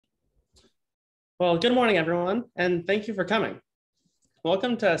Well, good morning, everyone, and thank you for coming.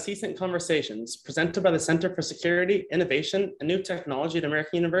 Welcome to CSINT Conversations, presented by the Center for Security, Innovation, and New Technology at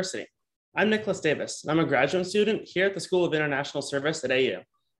American University. I'm Nicholas Davis, and I'm a graduate student here at the School of International Service at AU,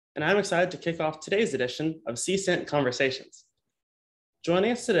 and I'm excited to kick off today's edition of CSINT Conversations.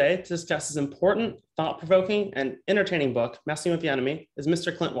 Joining us today to discuss his important, thought-provoking, and entertaining book, Messing with the Enemy, is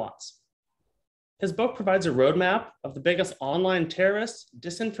Mr. Clint Watts. His book provides a roadmap of the biggest online terrorist,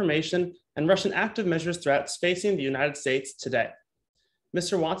 disinformation, and Russian active measures threats facing the United States today.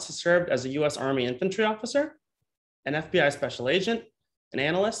 Mr. Watts has served as a U.S. Army infantry officer, an FBI special agent, an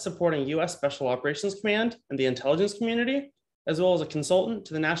analyst supporting U.S. Special Operations Command and the intelligence community, as well as a consultant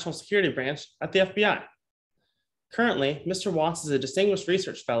to the National Security Branch at the FBI. Currently, Mr. Watts is a distinguished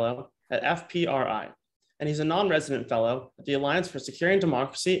research fellow at FPRI, and he's a non-resident fellow at the Alliance for Securing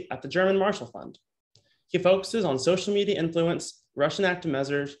Democracy at the German Marshall Fund. He focuses on social media influence, Russian active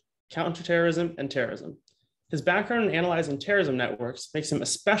measures, counterterrorism, and terrorism. His background in analyzing terrorism networks makes him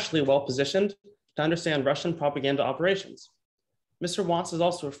especially well-positioned to understand Russian propaganda operations. Mr. Watts is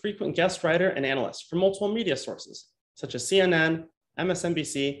also a frequent guest writer and analyst for multiple media sources, such as CNN,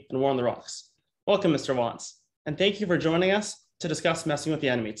 MSNBC, and War on the Rocks. Welcome, Mr. Watts, and thank you for joining us to discuss Messing with the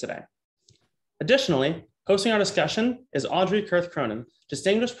Enemy today. Additionally, hosting our discussion is Audrey Kurth-Cronin,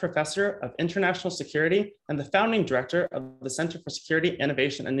 Distinguished Professor of International Security and the founding director of the Center for Security,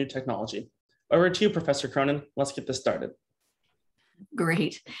 Innovation, and New Technology. Over to you, Professor Cronin. Let's get this started.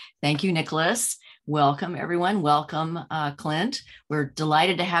 Great. Thank you, Nicholas. Welcome, everyone. Welcome, Clint. We're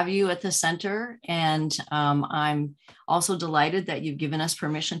delighted to have you at the center. And I'm also delighted that you've given us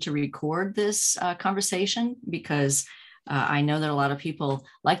permission to record this conversation because I know that a lot of people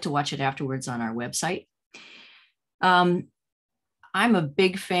like to watch it afterwards on our website. I'm a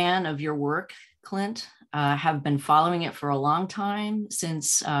big fan of your work, Clint. Have been following it for a long time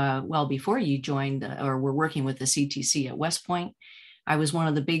since, well, before you joined or were working with the CTC at West Point. I was one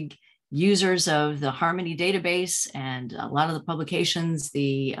of the big users of the Harmony database and a lot of the publications,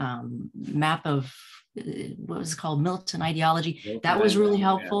 the map of, what was it called, militant ideology. That was really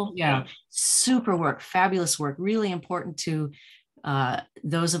helpful. Yeah. Super work, fabulous work, really important to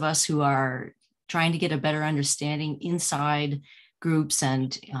those of us who are trying to get a better understanding inside groups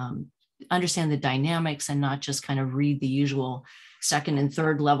and understand the dynamics and not just kind of read the usual second and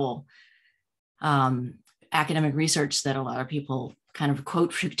third level academic research that a lot of people kind of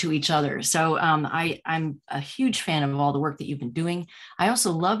quote to each other. So I'm a huge fan of all the work that you've been doing. I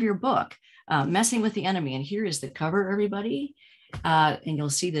also love your book, Messing with the Enemy. And here is the cover, everybody. And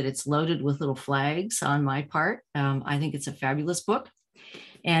you'll see that it's loaded with little flags on my part. I think it's a fabulous book.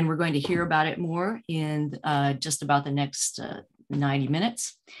 And we're going to hear about it more in just about the next 90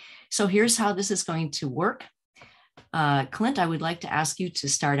 minutes. So here's how this is going to work. Clint, I would like to ask you to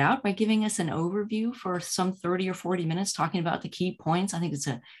start out by giving us an overview for some 30 or 40 minutes, talking about the key points. I think it's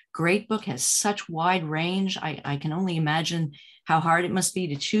a great book, has such wide range. I can only imagine how hard it must be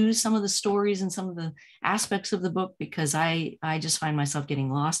to choose some of the stories and some of the aspects of the book, because I just find myself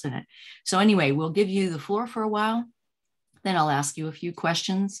getting lost in it. So anyway, we'll give you the floor for a while. Then I'll ask you a few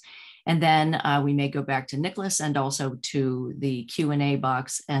questions. And then we may go back to Nicholas and also to the Q&A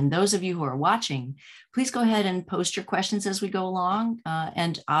box. And those of you who are watching, please go ahead and post your questions as we go along.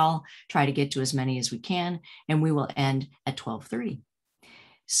 And I'll try to get to as many as we can. And we will end at 12:30.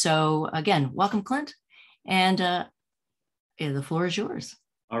 So again, welcome, Clint. And the floor is yours.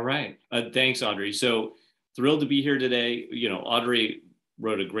 All right. Thanks, Audrey. So thrilled to be here today. You know, Audrey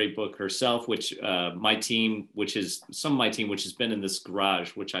wrote a great book herself, which my team, which has been in this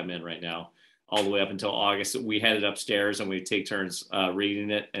garage, which I'm in right now, all the way up until August. We had it upstairs and we take turns reading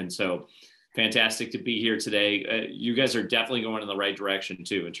it. And so fantastic to be here today. You guys are definitely going in the right direction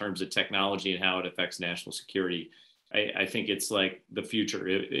too, in terms of technology and how it affects national security. I think it's like the future.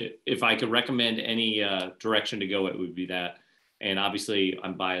 If I could recommend any direction to go, it would be that. And obviously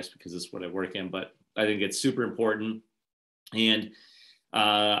I'm biased because it's what I work in, but I think it's super important. And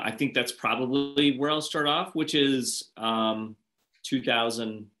I think that's probably where I'll start off, which is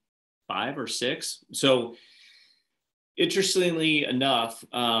 2005 or 6. So interestingly enough,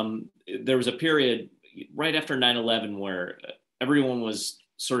 there was a period right after 9/11 where everyone was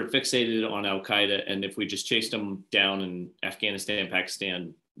sort of fixated on Al-Qaeda. And if we just chased them down in Afghanistan,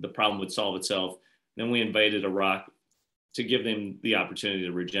 Pakistan, the problem would solve itself. Then we invaded Iraq to give them the opportunity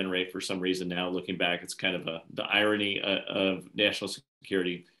to regenerate for some reason. Now looking back, it's kind of the irony of national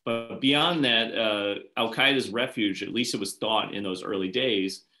security. But beyond that, Al-Qaeda's refuge, at least it was thought in those early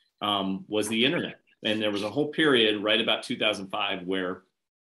days, was the internet. And there was a whole period right about 2005 where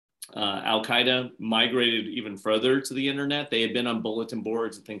Al-Qaeda migrated even further to the internet. They had been on bulletin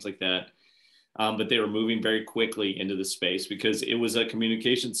boards and things like that. but they were moving very quickly into the space because it was a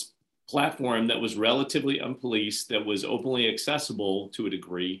communications platform that was relatively unpoliced, that was openly accessible to a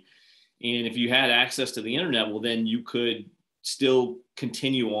degree. And if you had access to the internet, well, then you could still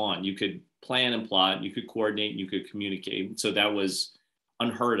continue on. You could plan and plot, you could coordinate, you could communicate. So that was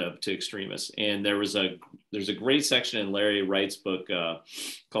unheard of to extremists. And there's a great section in Larry Wright's book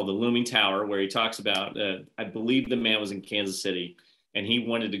called The Looming Tower, where he talks about, I believe the man was in Kansas City, and he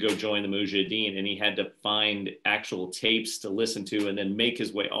wanted to go join the Mujahideen, and he had to find actual tapes to listen to and then make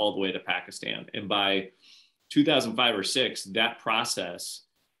his way all the way to Pakistan. And by 2005 or 6, that process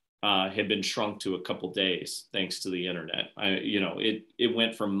had been shrunk to a couple days thanks to the internet. It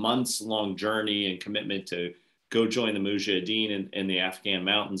went from months long journey and commitment to go join the Mujahideen in the Afghan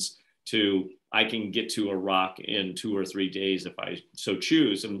mountains to I can get to Iraq in 2 or 3 days if I so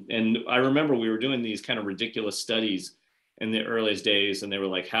choose. And I remember we were doing these kind of ridiculous studies in the earliest days, and they were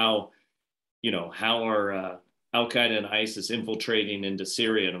like, how are Al-Qaeda and ISIS infiltrating into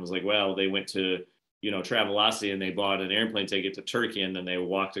Syria? And I was like, well, they went to, Travelocity and they bought an airplane ticket to Turkey, and then they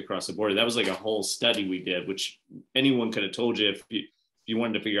walked across the border. That was like a whole study we did, which anyone could have told you if you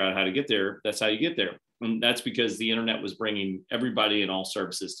wanted to figure out how to get there, that's how you get there. And that's because the internet was bringing everybody and all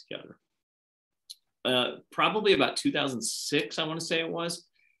services together. Probably about 2006, I want to say it was.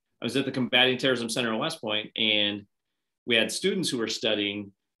 I was at the Combating Terrorism Center in West Point, and we had students who were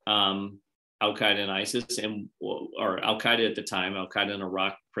studying Al-Qaeda and ISIS, or Al-Qaeda at the time, Al-Qaeda in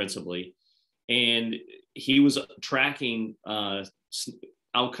Iraq principally. And he was tracking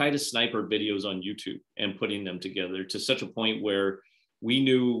Al-Qaeda sniper videos on YouTube and putting them together to such a point where we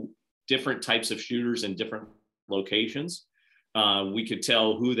knew different types of shooters in different locations. We could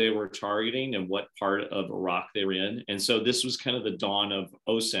tell who they were targeting and what part of Iraq they were in. And so this was kind of the dawn of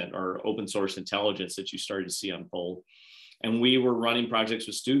OSINT, or open source intelligence, that you started to see unfold. And we were running projects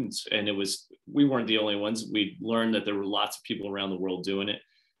with students, and we weren't the only ones. We learned that there were lots of people around the world doing it.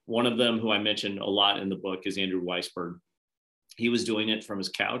 One of them, who I mentioned a lot in the book, is Andrew Weisberg. He was doing it from his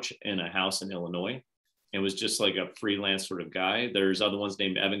couch in a house in Illinois. It was just like a freelance sort of guy. There's other ones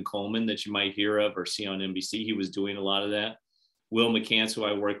named Evan Coleman that you might hear of or see on NBC. He was doing a lot of that. Will McCants, who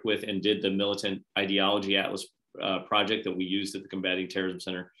I worked with and did the Militant Ideology Atlas project that we used at the Combating Terrorism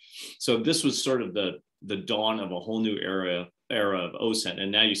Center. So this was sort of the dawn of a whole new era of OSINT.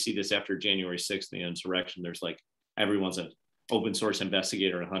 And now you see this after January 6th, the insurrection. There's like, everyone's an open source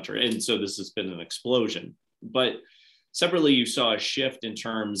investigator and hunter. And so this has been an explosion. But separately, you saw a shift in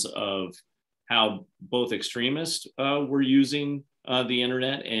terms of how both extremists were using the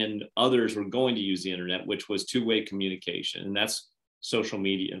internet, and others were going to use the internet, which was two-way communication, and that's social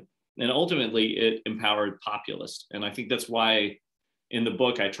media. And ultimately, it empowered populists. And I think that's why in the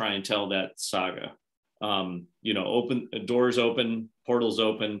book, I try and tell that saga. Open doors open,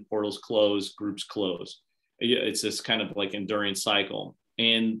 portals close, groups close. It's this kind of like enduring cycle.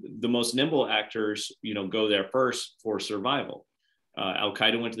 And the most nimble actors, go there first for survival.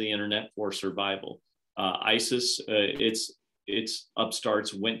 Al-Qaeda went to the internet for survival. ISIS, its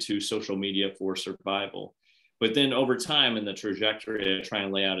upstarts went to social media for survival. But then over time, and the trajectory I try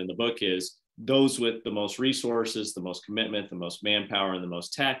and lay out in the book is those with the most resources, the most commitment, the most manpower, and the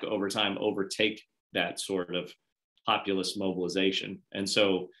most tech over time overtake that sort of populist mobilization. And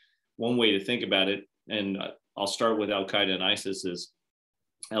so one way to think about it, and I'll start with Al-Qaeda and ISIS, is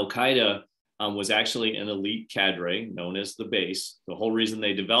Al-Qaeda was actually an elite cadre known as the base. The whole reason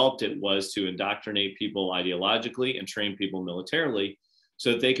they developed it was to indoctrinate people ideologically and train people militarily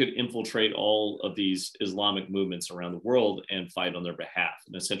so that they could infiltrate all of these Islamic movements around the world and fight on their behalf,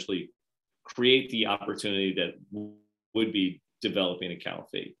 and essentially create the opportunity that would be developing a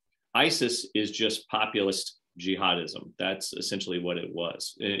caliphate. ISIS is just populist jihadism. That's essentially what it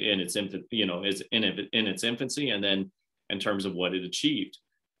was in its infancy, and then in terms of what it achieved.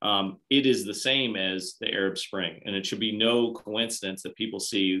 It is the same as the Arab Spring, and it should be no coincidence that people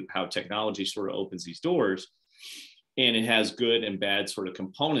see how technology sort of opens these doors, and it has good and bad sort of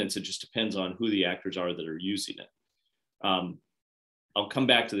components. It just depends on who the actors are that are using it. I'll come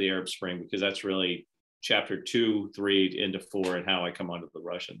back to the Arab Spring because that's really chapter 2, 3 into 4 and how I come onto the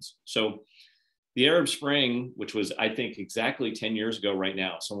Russians. So the Arab Spring, which was, I think, exactly 10 years ago right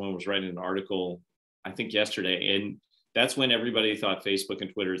now, someone was writing an article, I think yesterday, and that's when everybody thought Facebook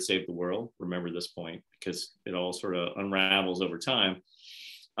and Twitter had saved the world. Remember this point, because it all sort of unravels over time.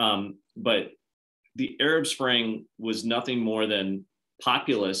 But the Arab Spring was nothing more than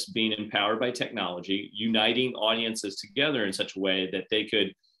populists being empowered by technology, uniting audiences together in such a way that they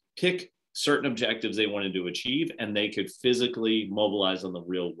could pick certain objectives they wanted to achieve, and they could physically mobilize on the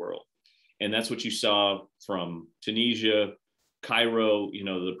real world. And that's what you saw from Tunisia Cairo,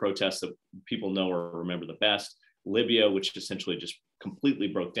 the protests that people know or remember the best, Libya, which essentially just completely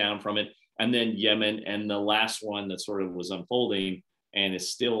broke down from it, and then Yemen, and the last one that sort of was unfolding and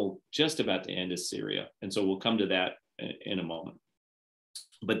is still just about to end is Syria. And so we'll come to that in a moment.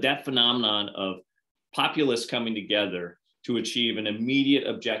 But that phenomenon of populists coming together to achieve an immediate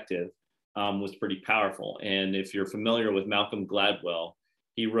objective was pretty powerful. And if you're familiar with Malcolm Gladwell,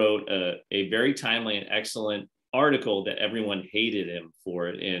 he wrote a very timely and excellent article that everyone hated him for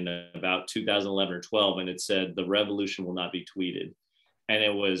in about 2011 or 12. And it said, "The revolution will not be tweeted." And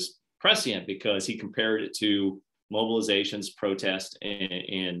it was prescient because he compared it to mobilizations, protests,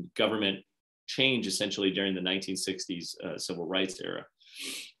 and government change essentially during the 1960s civil rights era.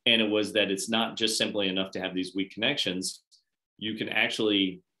 And it was that it's not just simply enough to have these weak connections. You can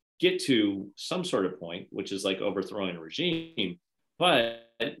actually get to some sort of point, which is like overthrowing a regime, but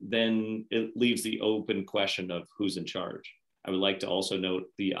then it leaves the open question of who's in charge. I would like to also note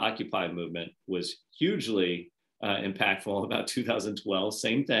the Occupy movement was hugely impactful about 2012,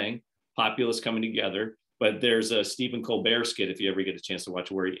 same thing, populists coming together. But there's a Stephen Colbert skit, if you ever get a chance to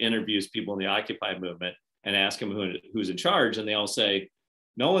watch, where he interviews people in the Occupy movement and ask them who's in charge. And they all say,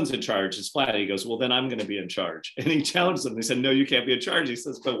 "No one's in charge, it's flat." He goes, "Well, then I'm going to be in charge." And he challenged them. They said, "No, you can't be in charge." He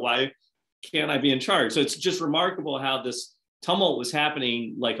says, "But why can't I be in charge?" So it's just remarkable how this tumult was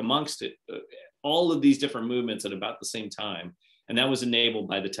happening like amongst it, all of these different movements at about the same time. And that was enabled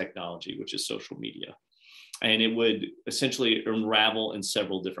by the technology, which is social media. And it would essentially unravel in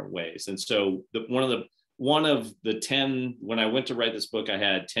several different ways. And so one of the 10, when I went to write this book, I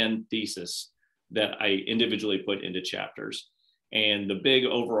had 10 theses that I individually put into chapters. And the big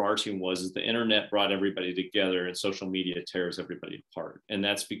overarching is the internet brought everybody together and social media tears everybody apart. And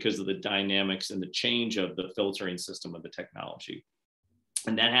that's because of the dynamics and the change of the filtering system of the technology.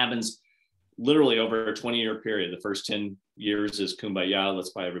 And that happens literally over a 20-year period. The first 10 years is kumbaya,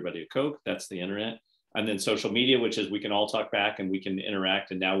 let's buy everybody a Coke. That's the internet. And then social media, which is we can all talk back and we can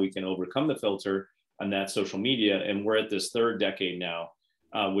interact, and now we can overcome the filter on that social media. And we're at this third decade now,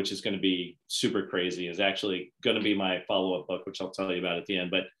 which is going to be super crazy, is actually going to be my follow-up book, which I'll tell you about at the end.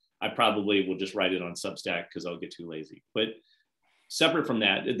 But I probably will just write it on Substack because I'll get too lazy. But separate from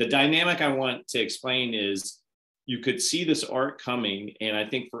that, the dynamic I want to explain is you could see this arc coming. And I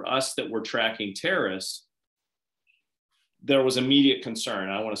think for us that we're tracking terrorists, there was immediate concern.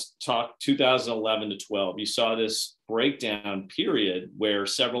 I want to talk 2011 to 12. You saw this breakdown period where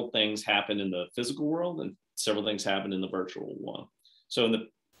several things happened in the physical world and several things happened in the virtual one. So in the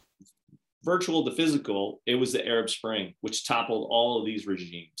virtual, the physical, it was the Arab Spring, which toppled all of these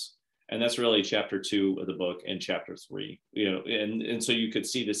regimes. And that's really chapter 2 of the book and chapter 3, and so you could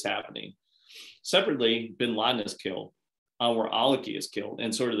see this happening. Separately, bin Laden is killed. Anwar al-Awlaki is killed,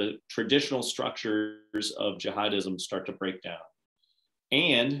 and sort of the traditional structures of jihadism start to break down.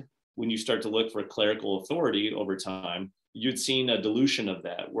 And when you start to look for clerical authority over time, you'd seen a dilution of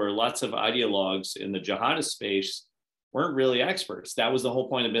that, where lots of ideologues in the jihadist space weren't really experts. That was the whole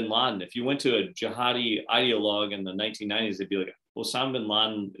point of bin Laden. If you went to a jihadi ideologue in the 1990s, they'd be like, "Well, Osama bin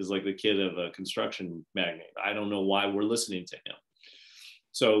Laden is like the kid of a construction magnate. I don't know why we're listening to him."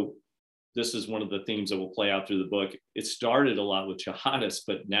 So this is one of the themes that will play out through the book. It started a lot with jihadists,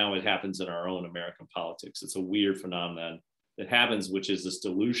 but now it happens in our own American politics. It's a weird phenomenon that happens, which is this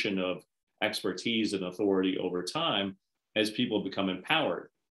dilution of expertise and authority over time as people become empowered.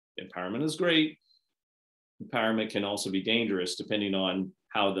 Empowerment is great. Empowerment can also be dangerous depending on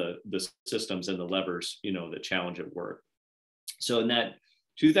how the systems and the levers, that challenge it work. So in that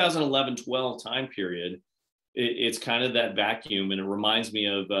 2011-12 time period, it's kind of that vacuum, and it reminds me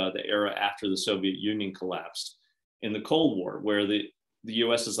of the era after the Soviet Union collapsed in the Cold War, where the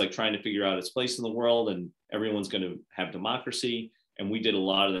U.S. is like trying to figure out its place in the world, and everyone's going to have democracy. And we did a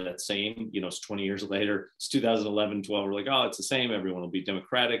lot of that same, it's 20 years later, it's 2011, 12, we're like, oh, it's the same, everyone will be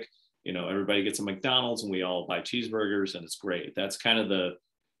democratic. Everybody gets a McDonald's and we all buy cheeseburgers and it's great. That's kind of the,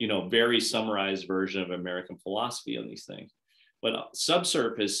 very summarized version of American philosophy on these things. But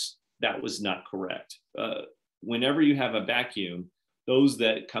subsurface, that was not correct. Whenever you have a vacuum, those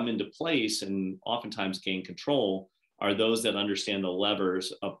that come into place and oftentimes gain control are those that understand the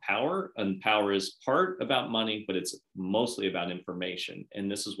levers of power. And power is part about money, but it's mostly about information.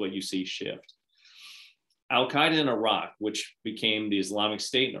 And this is what you see shift. Al-Qaeda in Iraq, which became the Islamic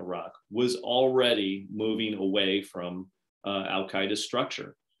State in Iraq, was already moving away from Al-Qaeda's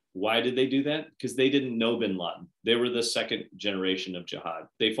structure. Why did they do that? Because they didn't know bin Laden. They were the second generation of jihad.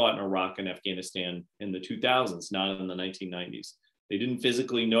 They fought in Iraq and Afghanistan in the 2000s, not in the 1990s. They didn't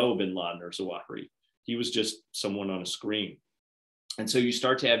physically know bin Laden or Zawahiri. He was just someone on a screen. And so you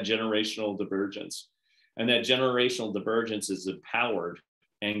start to have generational divergence. And that generational divergence is empowered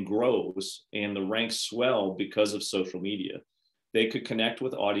and grows, and the ranks swell because of social media. They could connect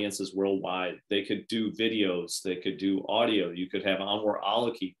with audiences worldwide. They could do videos, they could do audio. You could have Anwar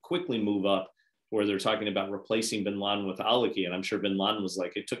al-Awlaki quickly move up where they're talking about replacing bin Laden with al-Awlaki. And I'm sure bin Laden was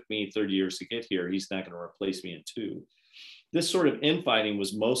like, it took me 30 years to get here. He's not going to replace me in 2. This sort of infighting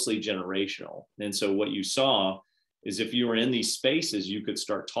was mostly generational. And so what you saw is if you were in these spaces, you could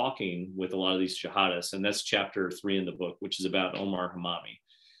start talking with a lot of these jihadists. And that's chapter 3 in the book, which is about Omar Hamami,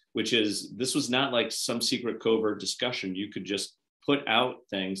 which is, this was not like some secret covert discussion. You could just put out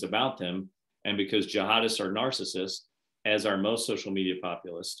things about them. And because jihadists are narcissists, as are most social media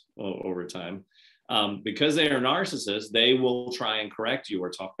populists over time, because they are narcissists, they will try and correct you or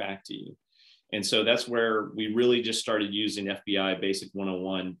talk back to you. And so that's where we really just started using FBI Basic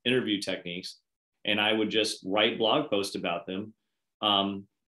 101 interview techniques. And I would just write blog posts about them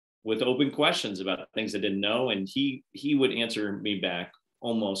with open questions about things I didn't know. And he would answer me back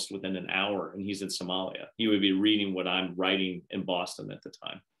almost within an hour. And he's in Somalia. He would be reading what I'm writing in Boston at the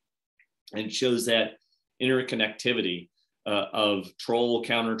time. And it shows that interconnectivity of troll,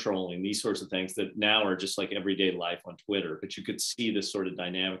 counter trolling, these sorts of things that now are just like everyday life on Twitter. But you could see this sort of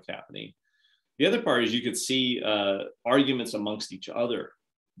dynamic happening. The other part is you could see arguments amongst each other.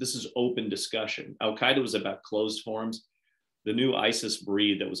 This is open discussion. Al-Qaeda was about closed forums. The new ISIS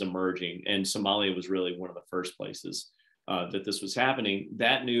breed that was emerging, and Somalia was really one of the first places that this was happening.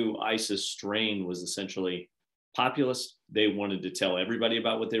 That new ISIS strain was essentially populist. They wanted to tell everybody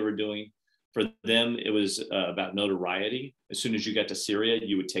about what they were doing. For them, it was about notoriety. As soon as you got to Syria,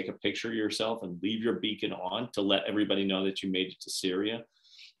 you would take a picture of yourself and leave your beacon on to let everybody know that you made it to Syria.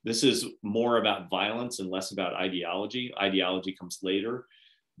 This is more about violence and less about ideology. Ideology comes later.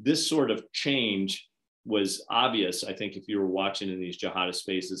 This sort of change was obvious, I think, if you were watching in these jihadist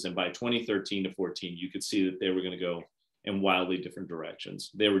spaces. And by 2013 to 14, you could see that they were going to go in wildly different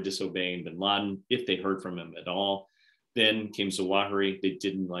directions. They were disobeying bin Laden, if they heard from him at all. Then came Zawahiri. They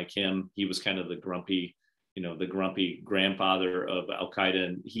didn't like him. He was kind of the grumpy, the grumpy grandfather of Al-Qaeda.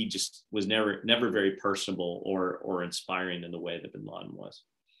 And he just was never very personable or inspiring in the way that bin Laden was.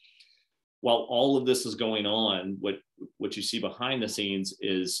 While all of this is going on, what you see behind the scenes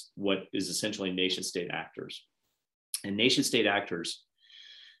is what is essentially nation state actors. And nation state actors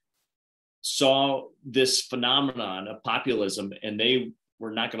saw this phenomenon of populism, and they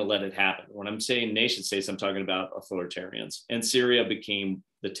were not going to let it happen. When I'm saying nation states, I'm talking about authoritarians. And Syria became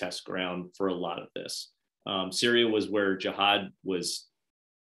the test ground for a lot of this. Syria was where jihad was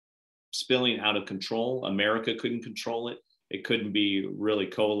spilling out of control. America couldn't control it. It couldn't be really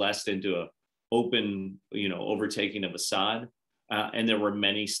coalesced into an open, overtaking of Assad. And there were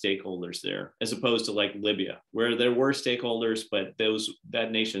many stakeholders there, as opposed to like Libya, where there were stakeholders, but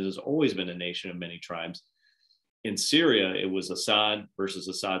that nation has always been a nation of many tribes. In Syria, it was Assad versus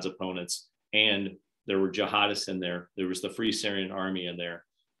Assad's opponents, and there were jihadists in there. There was the Free Syrian Army in there.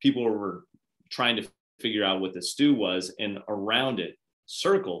 People were trying to figure out what the stew was, and around it,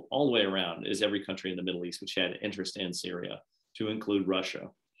 circled all the way around, is every country in the Middle East which had interest in Syria, to include Russia.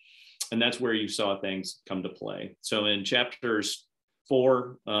 And that's where you saw things come to play. So in chapters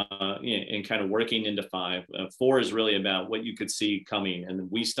 4 and kind of working into 5, 4 is really about what you could see coming.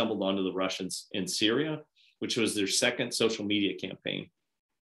 And we stumbled onto the Russians in Syria, which was their second social media campaign.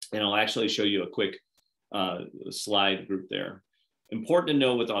 And I'll actually show you a quick slide group there. Important to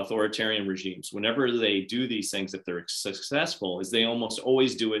know with authoritarian regimes, whenever they do these things, if they're successful, is they almost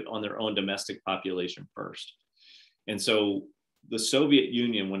always do it on their own domestic population first. And so the Soviet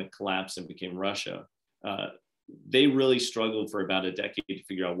Union, when it collapsed and became Russia, they really struggled for about a decade to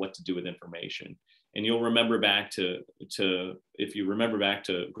figure out what to do with information. And you'll remember back if you remember back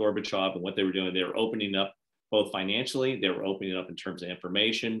to Gorbachev and what they were doing, they were opening up both financially, they were opening up in terms of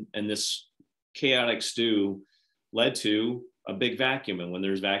information. And this chaotic stew led to a big vacuum. And when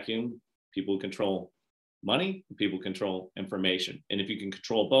there's vacuum, people control money, people control information. And if you can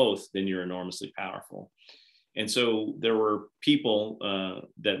control both, then you're enormously powerful. And so there were people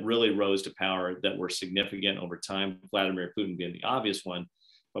that really rose to power that were significant over time, Vladimir Putin being the obvious one.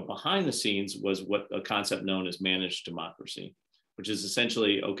 But behind the scenes was what a concept known as managed democracy, which is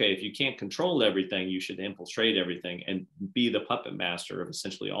essentially, okay, if you can't control everything, you should infiltrate everything and be the puppet master of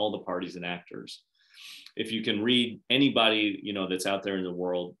essentially all the parties and actors. If you can read anybody, that's out there in the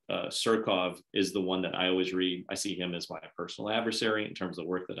world, Surkov is the one that I always read. I see him as my personal adversary in terms of the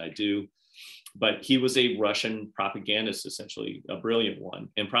work that I do. But he was a Russian propagandist, essentially, a brilliant one,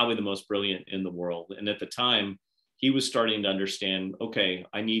 and probably the most brilliant in the world. And at the time, he was starting to understand, okay,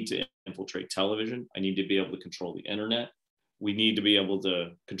 I need to infiltrate television. I need to be able to control the internet. We need to be able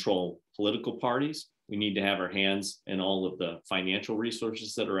to control political parties. We need to have our hands in all of the financial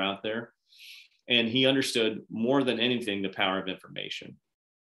resources that are out there. And he understood more than anything the power of information.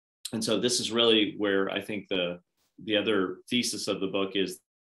 And so this is really where I think the other thesis of the book is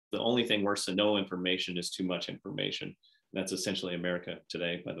the only thing worse than no information is too much information. That's essentially America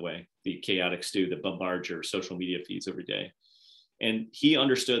today, by the way, the chaotic stew that bombards your social media feeds every day. And he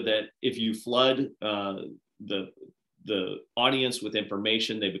understood that if you flood the audience with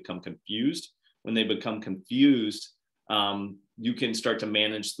information, they become confused. When they become confused, you can start to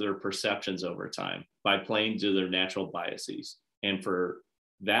manage their perceptions over time by playing to their natural biases. And for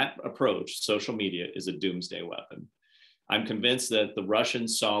that approach, social media is a doomsday weapon. I'm convinced that the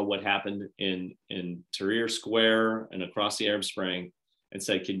Russians saw what happened in Tahrir Square and across the Arab Spring and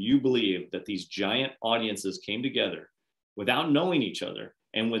said, can you believe that these giant audiences came together without knowing each other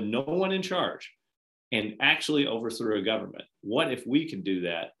and with no one in charge and actually overthrew a government? What if we could do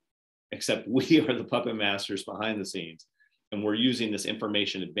that, except we are the puppet masters behind the scenes and we're using this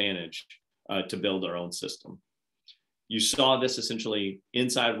information advantage to build our own system? You saw this essentially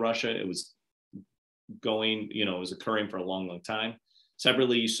inside Russia. It was going, it was occurring for a long, long time.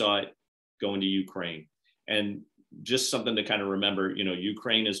 Separately, you saw it going to Ukraine. And just something to kind of remember,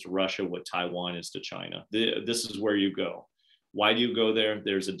 Ukraine is to Russia what Taiwan is to China. This is where you go. Why do you go there?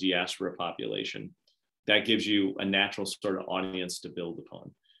 There's a diaspora population. That gives you a natural sort of audience to build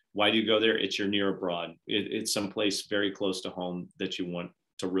upon. Why do you go there? It's your near abroad. It's someplace very close to home that you want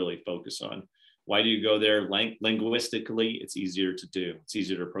to really focus on. Why do you go there? Linguistically, it's easier to do. It's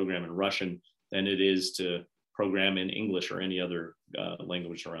easier to program in Russian than it is to program in English or any other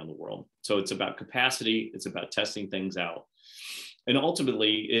language around the world. So it's about capacity. It's about testing things out. And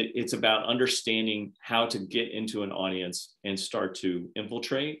ultimately, it's about understanding how to get into an audience and start to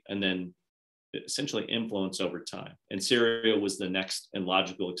infiltrate and then essentially influence over time. And Syria was the next and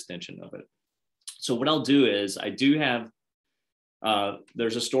logical extension of it. So what I'll do is I do have,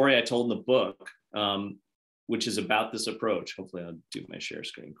 there's a story I told in the book, which is about this approach. Hopefully I'll do my share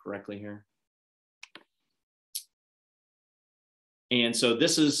screen correctly here. And so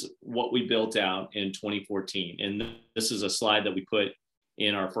this is what we built out in 2014. And this is a slide that we put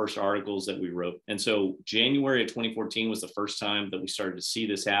in our first articles that we wrote. And so January of 2014 was the first time that we started to see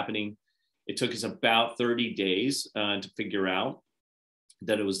this happening. It took us about 30 days to figure out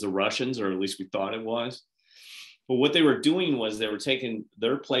that it was the Russians, or at least we thought it was. But what they were doing was they were taking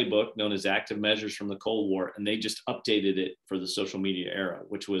their playbook known as active measures from the Cold War, and they just updated it for the social media era,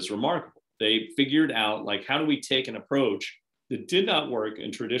 which was remarkable. They figured out, like, how do we take an approach that did not work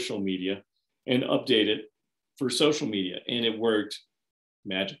in traditional media and update it for social media? And it worked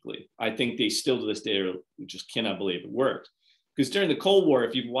magically. I think they still to this day just cannot believe it worked. Because during the Cold War,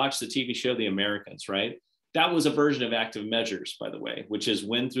 if you've watched the TV show The Americans, right? That was a version of active measures, by the way, which is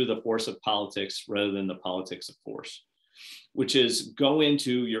win through the force of politics rather than the politics of force, which is go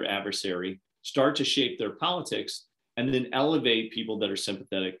into your adversary, start to shape their politics, and then elevate people that are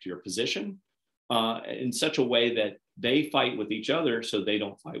sympathetic to your position in such a way that they fight with each other so they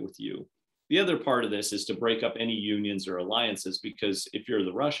don't fight with you. The other part of this is to break up any unions or alliances, because if you're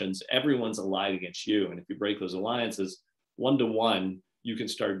the Russians, everyone's allied against you. And if you break those alliances, one-to-one, you can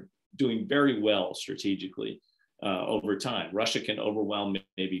start doing very well strategically over time. Russia can overwhelm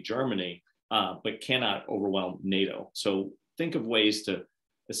maybe Germany, but cannot overwhelm NATO. So think of ways to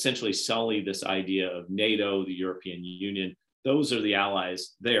essentially sully this idea of NATO, the European Union. Those are the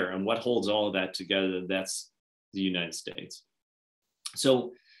allies there. And what holds all of that together, that's the United States.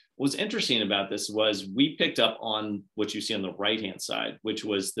 So what's interesting about this was we picked up on what you see on the right-hand side, which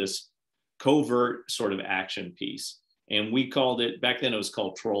was this covert sort of action piece. And we called it, back then it was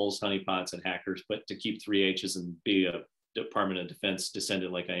called trolls, honeypots, and hackers, but to keep 3 H's and be a Department of Defense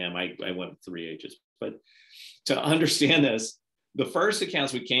descendant like I am, I went with 3 H's. But to understand this, the first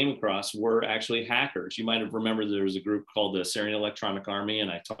accounts we came across were actually hackers. You might have remembered there was a group called the Syrian Electronic Army, and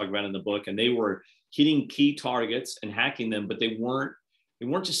I talk about it in the book, and they were hitting key targets and hacking them, but they weren't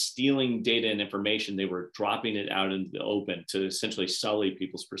just stealing data and information, they were dropping it out into the open to essentially sully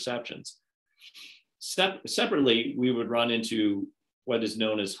people's perceptions. Separately, we would run into what is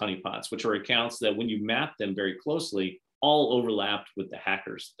known as honeypots, which are accounts that when you map them very closely, all overlapped with the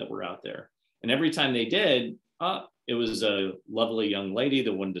hackers that were out there. And every time they did, it was a lovely young lady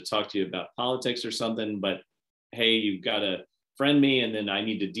that wanted to talk to you about politics or something, but hey, you've got to friend me, and then I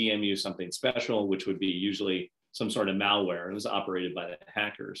need to DM you something special, which would be usually some sort of malware. It was operated by the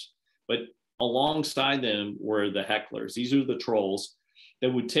hackers. But alongside them were the hecklers. These are the trolls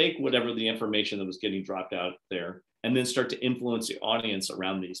that would take whatever the information that was getting dropped out there and then start to influence the audience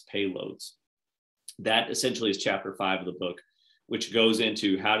around these payloads. That essentially is chapter 5 of the book, which goes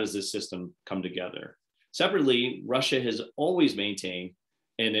into how does this system come together. Separately, Russia has always maintained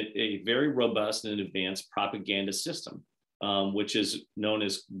a very robust and advanced propaganda system, which is known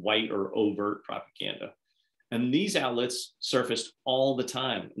as white or overt propaganda. And these outlets surfaced all the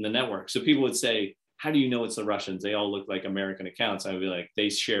time in the network. So people would say, how do you know it's the Russians? They all look like American accounts. I would be like, they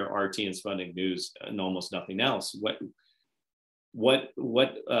share RT and Sputnik news and almost nothing else.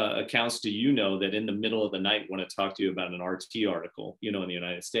 What accounts do you know that in the middle of the night want to talk to you about an RT article, in the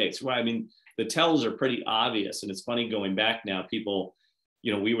United States? Well, I mean, the tells are pretty obvious. And it's funny going back now, people,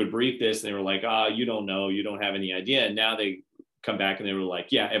 we would brief this and they were like, you don't know, you don't have any idea. And now they come back and they were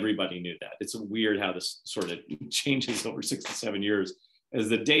like, yeah, everybody knew that. It's weird how this sort of changes over 6 to 7 years as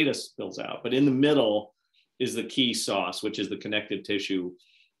the data spills out. But in the middle is the key sauce, which is the connective tissue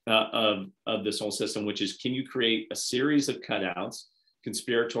of this whole system, which is, can you create a series of cutouts,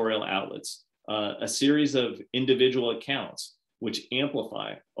 conspiratorial outlets, a series of individual accounts, which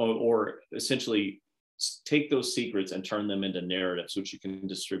amplify or essentially take those secrets and turn them into narratives, which you can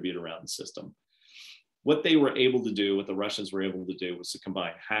distribute around the system. What they were able to do, what the Russians were able to do, was to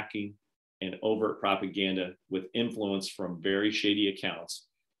combine hacking and overt propaganda with influence from very shady accounts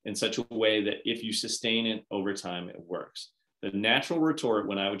in such a way that if you sustain it over time, it works. The natural retort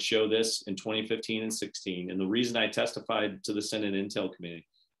when I would show this in 2015 and 16, and the reason I testified to the Senate Intel Committee,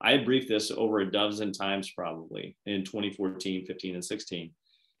 I had briefed this over a dozen times probably in 2014, 15, and 16.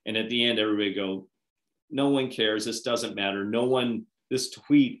 And at the end, everybody go, no one cares. This doesn't matter. No one, this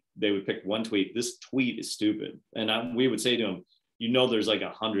tweet, they would pick one tweet. This tweet is stupid. And we would say to them, there's like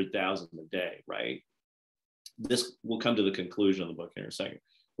 100,000 a day, right? This will come to the conclusion of the book here in a second,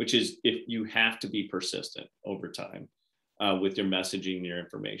 which is if you have to be persistent over time with your messaging and your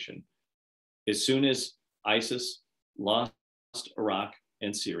information. As soon as ISIS lost Iraq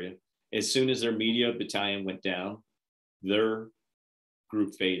and Syria, as soon as their media battalion went down, their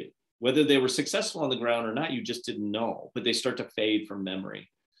group faded. Whether they were successful on the ground or not, you just didn't know, but they start to fade from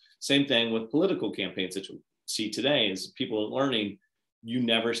memory. Same thing with political campaigns that you see today is people are learning you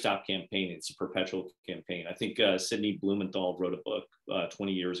never stop campaigning. It's a perpetual campaign. I think Sidney Blumenthal wrote a book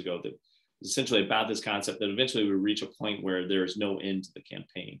 20 years ago that was essentially about this concept that eventually we reach a point where there's no end to the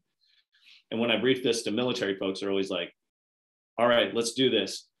campaign. And when I brief this to military folks, they're always like, all right, let's do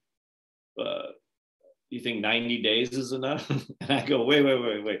this. You think 90 days is enough? And I go,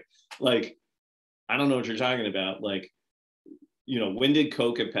 wait. Like, I don't know what you're talking about. Like, when did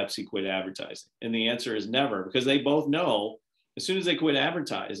Coke and Pepsi quit advertising? And the answer is never, because they both know as soon as they quit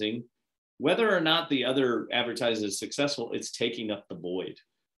advertising, whether or not the other advertiser is successful, it's taking up the void.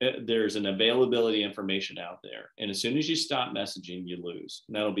 There's an availability information out there. And as soon as you stop messaging, you lose.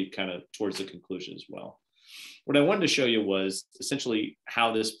 And that'll be kind of towards the conclusion as well. What I wanted to show you was essentially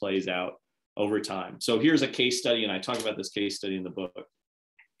how this plays out over time. So here's a case study, and I talk about this case study in the book,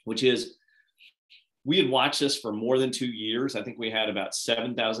 which is we had watched this for more than 2 years. I think we had about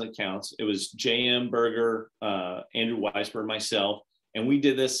 7,000 accounts. It was J.M. Berger, Andrew Weisberg, myself, and we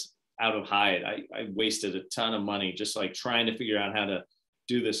did this out of Hyatt. I wasted a ton of money just like trying to figure out how to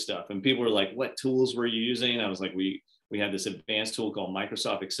do this stuff. And people were like, what tools were you using? I was like, we had this advanced tool called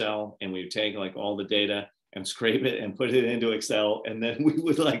Microsoft Excel, and we would take like all the data and scrape it and put it into Excel. And then we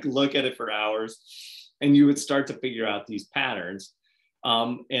would like look at it for hours, and you would start to figure out these patterns.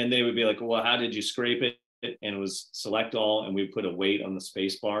 And they would be like, well, how did you scrape it? And it was select all, and we put a weight on the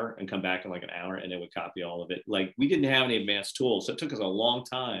space bar and come back in like an hour, and it would copy all of it. Like, we didn't have any advanced tools. So it took us a long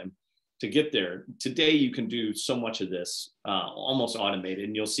time to get there. Today, you can do so much of this almost automated,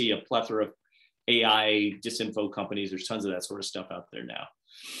 and you'll see a plethora of AI disinfo companies. There's tons of that sort of stuff out there now.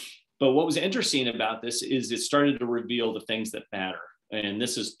 But what was interesting about this is it started to reveal the things that matter. And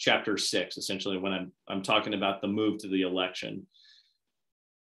this is chapter 6, essentially, when I'm talking about the move to the election.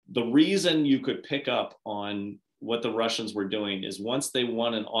 The reason you could pick up on what the Russians were doing is once they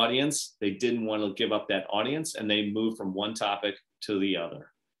won an audience, they didn't want to give up that audience, and they moved from one topic to the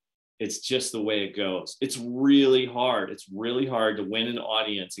other. It's just the way it goes. It's really hard. It's really hard to win an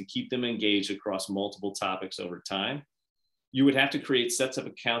audience and keep them engaged across multiple topics over time. You would have to create sets of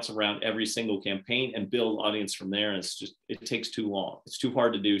accounts around every single campaign and build audience from there. And it takes too long. It's too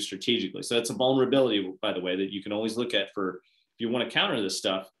hard to do strategically. So that's a vulnerability, by the way, that you can always look at for, if you want to counter this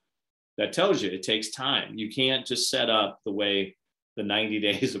stuff, that tells you it takes time. You can't just set up the way the 90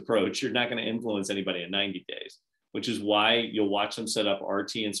 days approach. You're not going to influence anybody in 90 days, which is why you'll watch them set up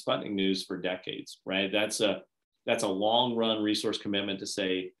RT and Sputnik News for decades, right? That's a long run resource commitment to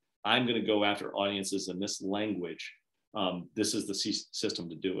say, I'm going to go after audiences in this language. This is the system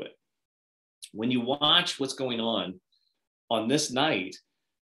to do it. When you watch what's going on this night,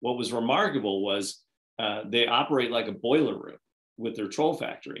 what was remarkable was they operate like a boiler room with their troll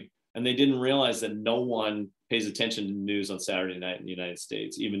factory. And they didn't realize that no one pays attention to news on Saturday night in the United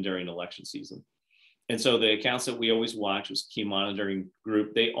States, even during election season. And so the accounts that we always watch was Key Monitoring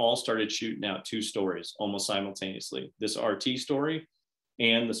Group. They all started shooting out 2 stories almost simultaneously, this RT story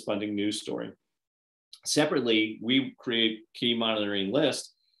and the Sputnik News story. Separately, we create Key Monitoring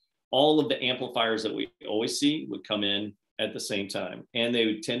List. All of the amplifiers that we always see would come in at the same time. And they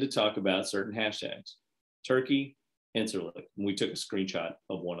would tend to talk about certain hashtags, Turkey, Incirlik. And we took a screenshot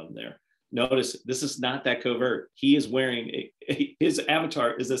of one of them there. Notice this is not that covert. He is wearing, his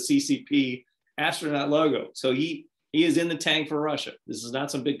avatar is a CCP astronaut logo. So he is in the tank for Russia. This is not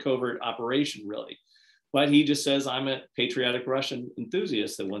some big covert operation really, but he just says, I'm a patriotic Russian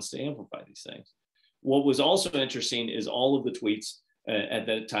enthusiast that wants to amplify these things. What was also interesting is all of the tweets at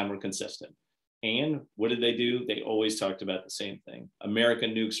that time were consistent. And what did they do? They always talked about the same thing.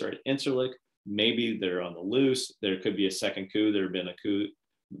 American nukes are at Incirlik. Maybe they're on the loose. There could be a second coup. There had been a coup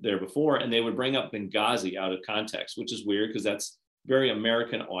there before. And they would bring up Benghazi out of context, which is weird because that's very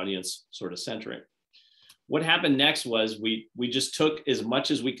American audience sort of centric. What happened next was we just took as much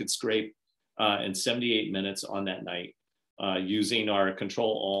as we could scrape in 78 minutes on that night using our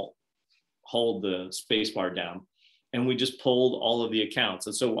Control-Alt, hold the space bar down. And we just pulled all of the accounts.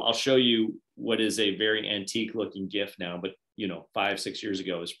 And so I'll show you what is a very antique looking GIF now, but 5-6 years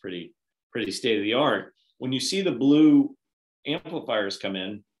ago is pretty state of the art. When you see the blue amplifiers come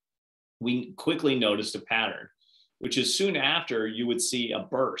in, we quickly noticed a pattern, which is soon after you would see a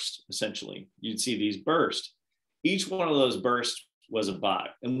burst, essentially. You'd see these bursts. Each one of those bursts was a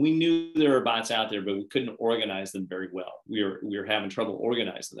bot. And we knew there were bots out there, but we couldn't organize them very well. We were having trouble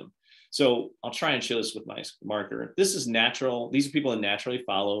organizing them. So I'll try and show this with my marker. This is natural. These are people that naturally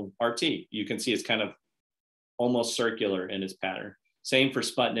follow RT. You can see it's kind of almost circular in its pattern. Same for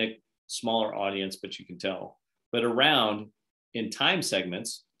Sputnik, smaller audience, but you can tell. But around in time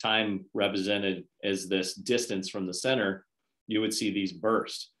segments, time represented as this distance from the center, you would see these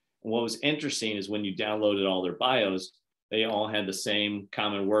bursts. And what was interesting is when you downloaded all their bios, they all had the same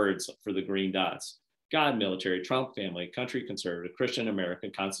common words for the green dots. God, military, Trump family, country conservative, Christian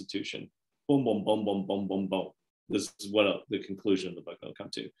American, Constitution, boom, boom, boom, boom, boom, boom, boom. This is what the conclusion of the book will come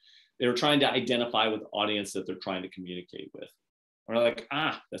to. They were trying to identify with the audience that they're trying to communicate with. We're like,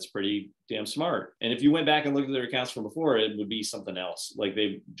 that's pretty damn smart. And if you went back and looked at their accounts from before, it would be something else. Like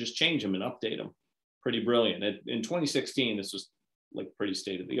they just change them and update them. Pretty brilliant. In 2016, this was like pretty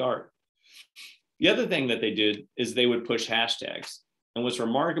state of the art. The other thing that they did is they would push hashtags. And what's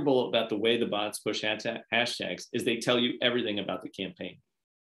remarkable about the way the bots push hashtags is they tell you everything about the campaign.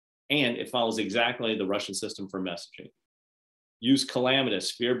 And it follows exactly the Russian system for messaging. Use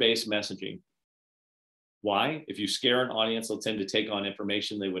calamitous, fear-based messaging. Why? If you scare an audience, they'll tend to take on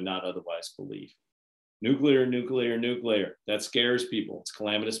information they would not otherwise believe. Nuclear, nuclear, nuclear. That scares people. It's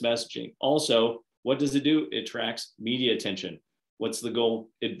calamitous messaging. Also, what does it do? It attracts media attention. What's the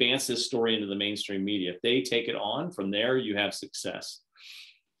goal? Advance this story into the mainstream media. If they take it on, from there, you have success.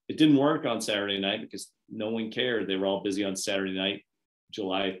 It didn't work on Saturday night because no one cared. They were all busy on Saturday night,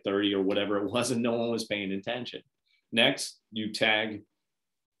 July 30 or whatever it was, and no one was paying attention. Next, you tag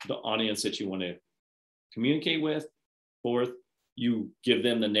the audience that you want to communicate with. Fourth, you give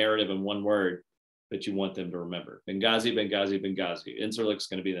them the narrative in one word that you want them to remember. Benghazi, Benghazi, Benghazi. Incirlik is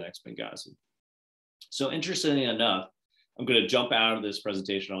going to be the next Benghazi. So interestingly enough, I'm going to jump out of this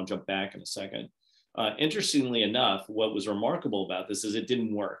presentation. I'll jump back in a second. Interestingly enough, what was remarkable about this is it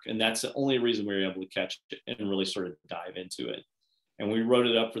didn't work. And that's the only reason we were able to catch it and really sort of dive into it. And we wrote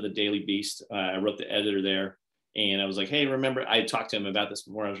it up for the Daily Beast. I wrote the editor there. And I was like, hey, remember, I talked to him about this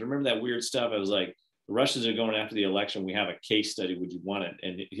before. I was, remember that weird stuff? I was like, the Russians are going after the election. We have a case study. Would you want it?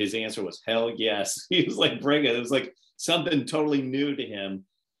 And his answer was, hell yes. He was like, bring it. It was like something totally new to him.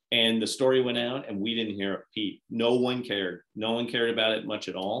 And the story went out and we didn't hear a peep. No one cared. No one cared about it much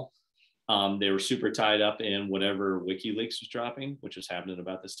at all. They were super tied up in whatever WikiLeaks was dropping, which was happening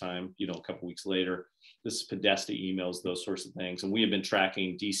about this time, a couple weeks later. This is Podesta emails, those sorts of things. And we have been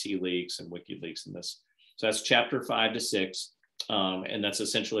tracking DC leaks and WikiLeaks in this. So that's chapter 5 to 6. And that's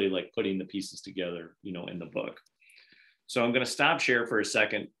essentially like putting the pieces together, in the book. So I'm going to stop share for a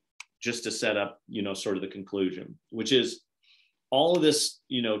second just to set up, sort of the conclusion, which is all of this,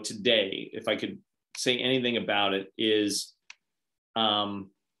 today, if I could say anything about it, is,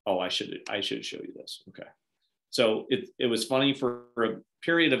 I should show you this. Okay. So it was funny for a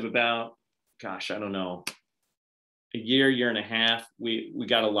period of about, gosh, I don't know, a year and a half. We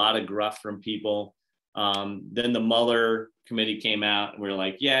got a lot of gruff from people. Then the Mueller committee came out and we were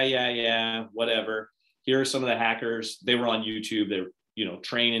like, yeah, whatever. Here are some of the hackers. They were on YouTube. They were,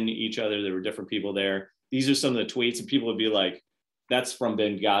 training each other. There were different people there. These are some of the tweets, and people would be like, that's from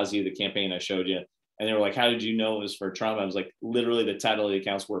Benghazi, the campaign I showed you. And they were like, how did you know it was for Trump? I was like, literally the title of the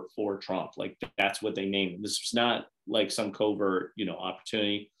accounts were for Trump. Like that's what they named. This was not like some covert,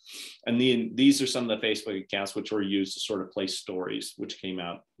 opportunity. And these are some of the Facebook accounts which were used to sort of place stories, which came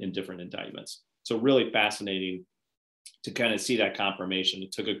out in different indictments. So really fascinating to kind of see that confirmation.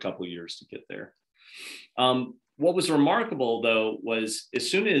 It took a couple of years to get there. What was remarkable though, was as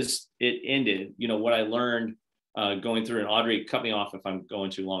soon as it ended, what I learned going through, and Audrey, cut me off if I'm going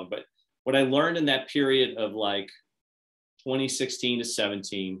too long, but what I learned in that period of like 2016 to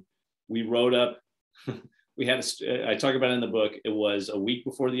 17, we wrote up, I talk about it in the book, it was a week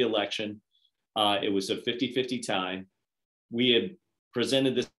before the election. It was a 50-50 tie. We had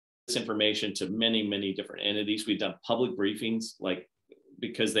presented this information to many, many different entities. We'd done public briefings, like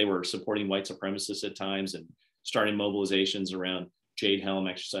because they were supporting white supremacists at times and starting mobilizations around Jade Helm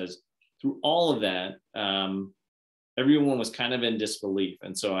exercise. Through all of that, everyone was kind of in disbelief.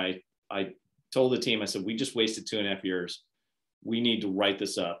 And so I told the team, I said, we just wasted 2.5 years. We need to write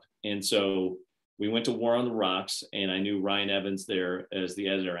this up. And so we went to War on the Rocks, and I knew Ryan Evans there as the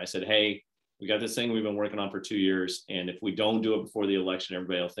editor. I said, hey, we got this thing we've been working on for 2 years. And if we don't do it before the election,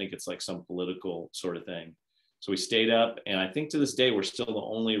 everybody will think it's like some political sort of thing. So we stayed up. And I think to this day, we're still the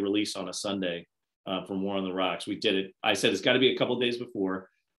only release on a Sunday from War on the Rocks. We did it. I said, it's got to be a couple of days before.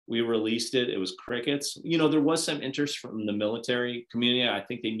 We released it. It was crickets. There was some interest from the military community. I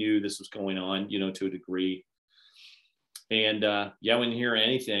think they knew this was going on, to a degree. And we didn't hear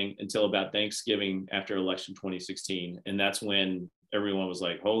anything until about Thanksgiving after election 2016. And that's when everyone was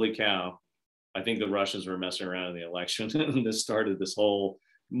like, holy cow, I think the Russians were messing around in the election. And this started this whole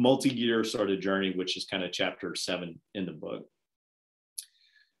multi-year sort of journey, which is kind of chapter 7 in the book.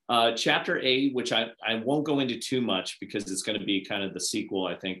 Chapter 8, which I won't go into too much because it's going to be kind of the sequel,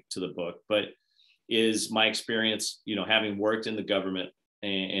 I think, to the book, but is my experience, having worked in the government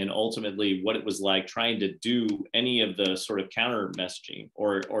and ultimately what it was like trying to do any of the sort of counter messaging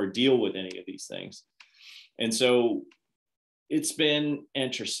or deal with any of these things. And so it's been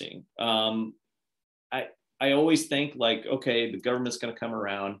interesting. I always think like, okay, the government's going to come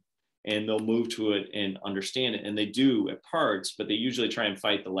around and they'll move to it and understand it. And they do at parts, but they usually try and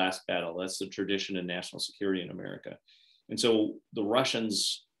fight the last battle. That's the tradition in national security in America. And so the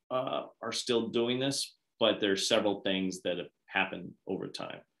Russians are still doing this, but there's several things that have happened over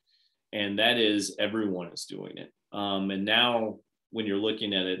time. And that is everyone is doing it. And now when you're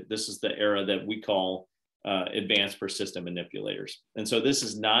looking at it, this is the era that we call advanced persistent manipulators. And so this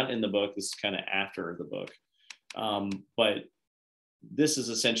is not in the book. This is kind of after the book. But this is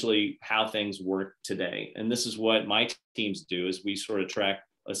essentially how things work today. And this is what my teams do, is we sort of track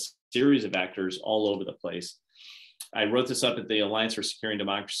a series of actors all over the place. I wrote this up at the Alliance for Securing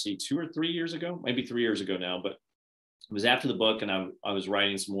Democracy 2 or 3 years ago, maybe 3 years ago now, but it was after the book and I was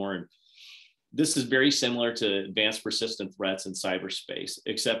writing some more. And this is very similar to advanced persistent threats in cyberspace,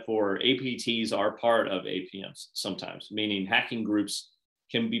 except for APTs are part of APMs sometimes, meaning hacking groups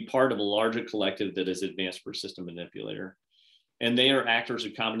can be part of a larger collective that is advanced persistent manipulator. And they are actors, a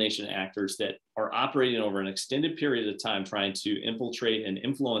combination of actors that are operating over an extended period of time, trying to infiltrate and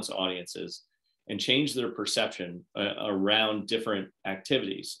influence audiences and change their perception around different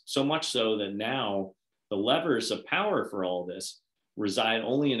activities. So much so that now the levers of power for all this reside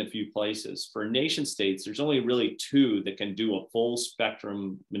only in a few places. For nation states, there's only really 2 that can do a full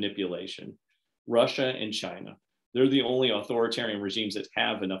spectrum manipulation: Russia and China. They're the only authoritarian regimes that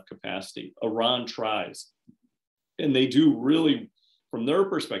have enough capacity. Iran tries. And they do really, from their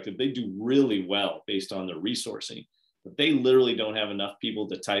perspective, they do really well based on their resourcing. But they literally don't have enough people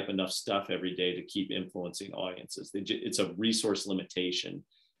to type enough stuff every day to keep influencing audiences. It's a resource limitation.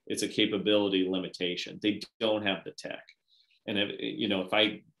 It's a capability limitation. They don't have the tech. And if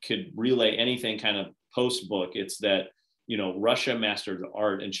I could relay anything kind of post-book, it's that Russia mastered the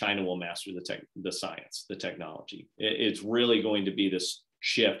art and China will master the science, the technology. It's really going to be this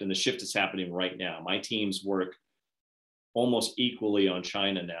shift, and the shift is happening right now. My teams work almost equally on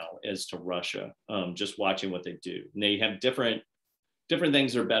China now as to Russia, just watching what they do. And they have different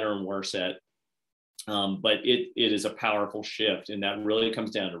things they're better and worse at, but it is a powerful shift. And that really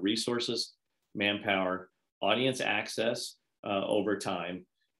comes down to resources, manpower, audience access over time,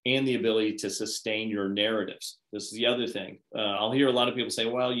 and the ability to sustain your narratives. This is the other thing. I'll hear a lot of people say,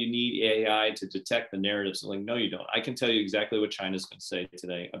 well, you need AI to detect the narratives. I'm like, no, you don't. I can tell you exactly what China's going to say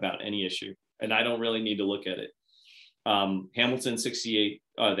today about any issue, and I don't really need to look at it. Hamilton 68,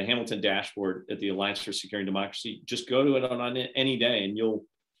 the Hamilton dashboard at the Alliance for Securing Democracy, just go to it on any day and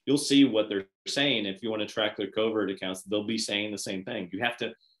you'll see what they're saying. If you want to track their covert accounts, they'll be saying the same thing.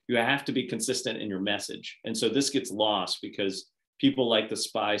 You have to be consistent in your message. And so this gets lost because people like the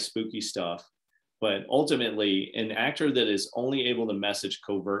spy, spooky stuff. But ultimately, an actor that is only able to message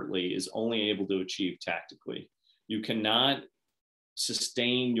covertly is only able to achieve tactically. You cannot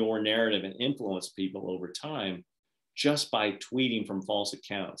sustain your narrative and influence people over time just by tweeting from false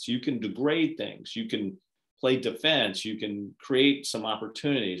accounts. You can degrade things, you can play defense, you can create some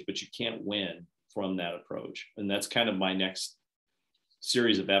opportunities, but you can't win from that approach. And that's kind of my next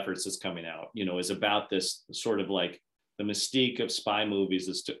series of efforts that's coming out, is about this sort of like the mystique of spy movies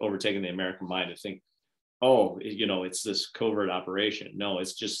is overtaking the American mind to think, oh, it's this covert operation. No,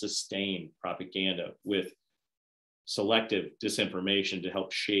 it's just sustained propaganda with selective disinformation to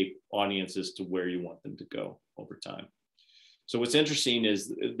help shape audiences to where you want them to go over time. So what's interesting is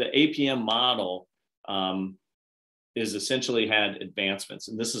the APM model is essentially had advancements.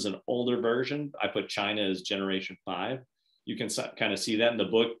 And this is an older version. I put China as generation 5. You can kind of see that, and the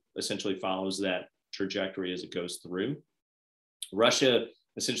book essentially follows that trajectory as it goes through. Russia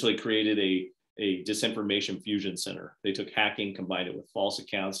essentially created a disinformation fusion center. They took hacking, combined it with false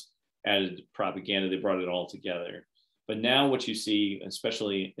accounts, added propaganda, they brought it all together. But now what you see,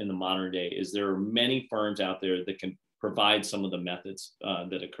 especially in the modern day, is there are many firms out there that can provide some of the methods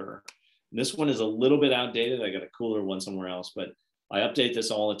that occur. And this one is a little bit outdated. I got a cooler one somewhere else, but I update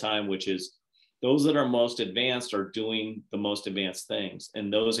this all the time, which is those that are most advanced are doing the most advanced things.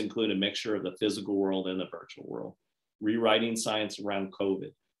 And those include a mixture of the physical world and the virtual world, rewriting science around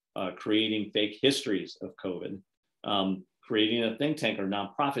COVID, creating fake histories of COVID, creating a think tank or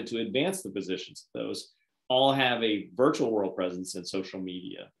nonprofit to advance the positions of those, all have a virtual world presence in social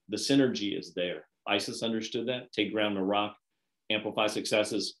media. The synergy is there. ISIS understood that. Take ground in Iraq, amplify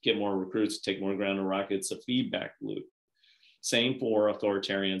successes, get more recruits, take more ground in Iraq. It's a feedback loop. Same for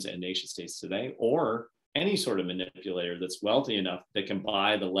authoritarians and nation states today, or any sort of manipulator that's wealthy enough that can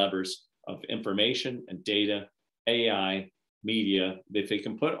buy the levers of information and data, AI, media. If they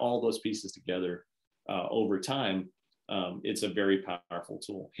can put all those pieces together over time, it's a very powerful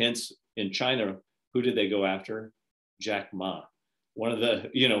tool. Hence, in China, who did they go after? Jack Ma.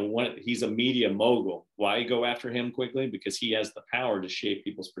 He's a media mogul. Why go after him quickly? Because he has the power to shape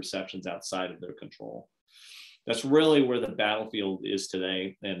people's perceptions outside of their control. That's really where the battlefield is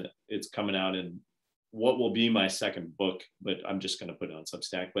today. And it's coming out in what will be my second book, but I'm just going to put it on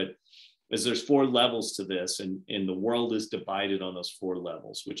Substack. But as there's 4 levels to this, and the world is divided on those 4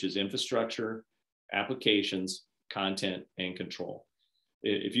 levels, which is infrastructure, applications, content, and control.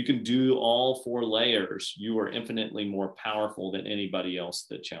 If you can do all 4 layers, you are infinitely more powerful than anybody else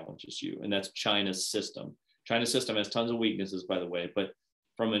that challenges you. And that's China's system. China's system has tons of weaknesses, by the way, but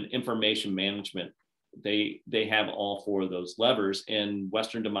from an information management, they have all 4 of those levers, and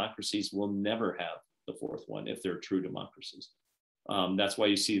Western democracies will never have the 4th one if they're true democracies. That's why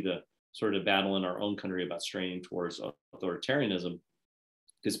you see the sort of battle in our own country about straining towards authoritarianism,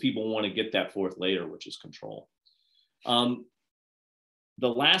 because people want to get that 4th layer, which is control. The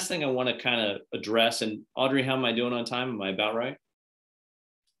last thing I want to kind of address, and Audrey, how am I doing on time? Am I about right?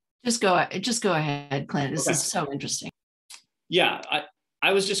 Just go ahead, Clint. This is so interesting. Yeah,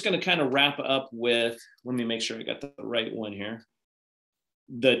 I was just going to kind of wrap up with, let me make sure I got the right one here.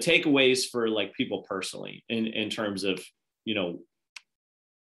 The takeaways for like people personally in terms of,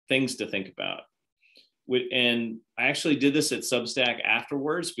 things to think about. And I actually did this at Substack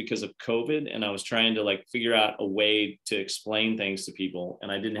afterwards because of COVID, and I was trying to like figure out a way to explain things to people,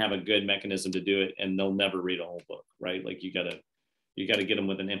 and I didn't have a good mechanism to do it, and they'll never read a whole book, right? Like you gotta get them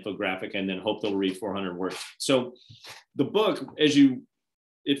with an infographic and then hope they'll read 400 words. So the book, if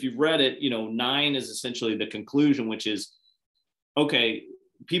you've read it, 9 is essentially the conclusion, which is, okay,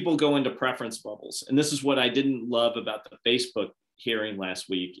 people go into preference bubbles. And this is what I didn't love about the Facebook hearing last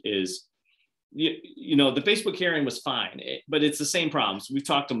week is, the Facebook hearing was fine, but it's the same problems. We've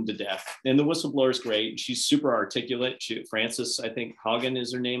talked them to death, and the whistleblower is great. She's super articulate. Frances, I think Hagen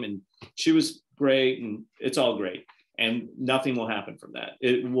is her name, and she was great, and it's all great. And nothing will happen from that.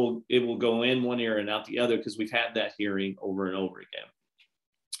 It will go in one ear and out the other, because we've had that hearing over and over again.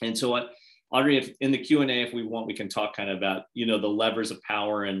 And so Audrey, if in the Q&A, if we want, we can talk kind of about, the levers of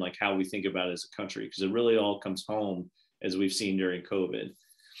power and like how we think about it as a country, because it really all comes home, as we've seen during COVID,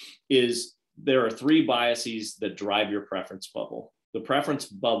 is there are 3 biases that drive your preference bubble. The preference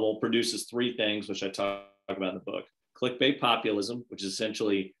bubble produces 3 things, which I talk about in the book. Clickbait populism, which is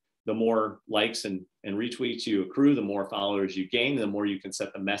essentially the more likes and retweets you accrue, the more followers you gain, the more you can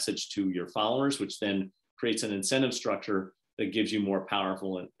set the message to your followers, which then creates an incentive structure that gives you more power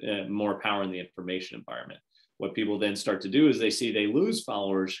in the information environment. What people then start to do is they see they lose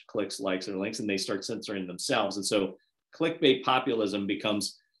followers, clicks, likes, or links, and they start censoring themselves. And so clickbait populism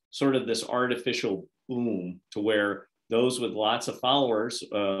becomes sort of this artificial boom to where those with lots of followers,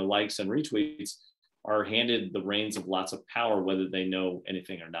 likes and retweets, are handed the reins of lots of power, whether they know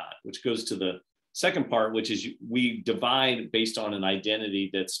anything or not, which goes to the second part, which is we divide based on an identity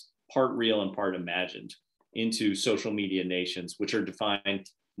that's part real and part imagined into social media nations, which are defined,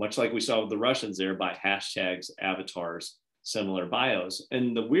 much like we saw with the Russians there, by hashtags, avatars, similar bios.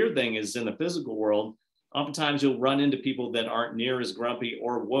 And the weird thing is, in the physical world, oftentimes you'll run into people that aren't near as grumpy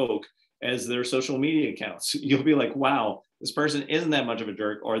or woke as their social media accounts. You'll be like, wow, this person isn't that much of a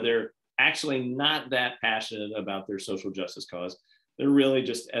jerk, or they're actually not that passionate about their social justice cause. They're really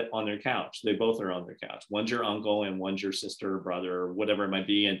just on their couch. They both are on their couch. One's your uncle and one's your sister or brother or whatever it might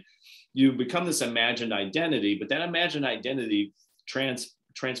be. And you become this imagined identity, but that imagined identity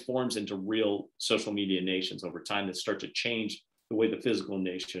transforms into real social media nations over time that start to change the way the physical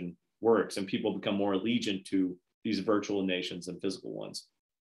nation works. And people become more allegiant to these virtual nations than physical ones.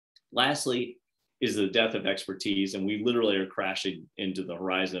 Lastly is the death of expertise. And we literally are crashing into the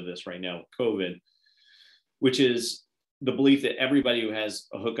horizon of this right now with COVID, which is the belief that everybody who has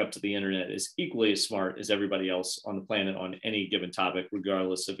a hookup to the internet is equally as smart as everybody else on the planet on any given topic,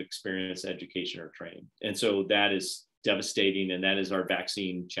 regardless of experience, education, or training. And so that is devastating. And that is our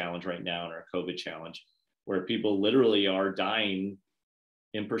vaccine challenge right now and our COVID challenge, where people literally are dying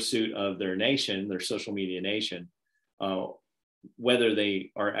in pursuit of their nation, their social media nation, whether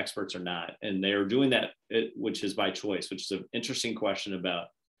they are experts or not. And they are doing that, which is by choice, which is an interesting question about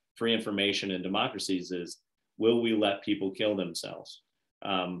free information and democracies is, will we let people kill themselves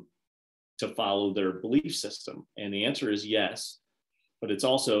to follow their belief system? And the answer is yes, but it's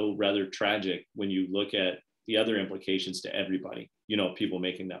also rather tragic when you look at the other implications to everybody, people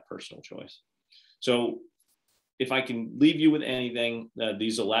making that personal choice. So if I can leave you with anything,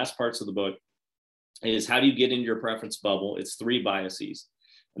 these are the last parts of the book, is how do you get into your preference bubble? It's 3 biases.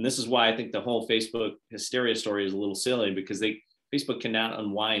 And this is why I think the whole Facebook hysteria story is a little silly, because Facebook cannot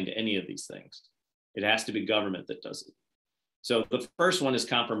unwind any of these things. It has to be government that does it. So the first one is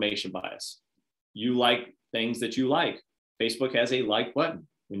confirmation bias. You like things that you like. Facebook has a like button.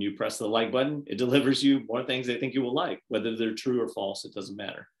 When you press the like button, it delivers you more things they think you will like, whether they're true or false, it doesn't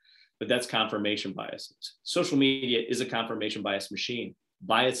matter. But that's confirmation bias. Social media is a confirmation bias machine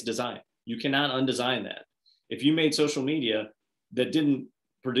by its design. You cannot undesign that. If you made social media that didn't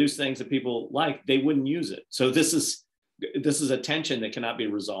produce things that people like, they wouldn't use it. So this is a tension that cannot be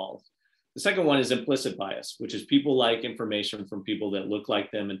resolved. The second one is implicit bias, which is people like information from people that look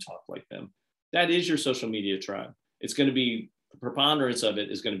like them and talk like them. That is your social media tribe. It's going to be, the preponderance of it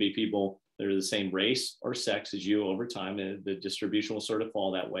is going to be people that are the same race or sex as you over time. And the distribution will sort of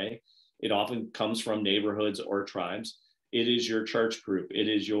fall that way. It often comes from neighborhoods or tribes. It is your church group. It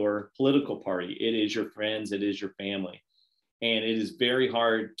is your political party. It is your friends. It is your family. And it is very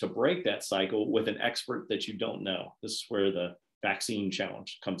hard to break that cycle with an expert that you don't know. This is where the vaccine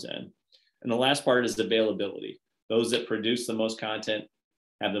challenge comes in. And the last part is availability. Those that produce the most content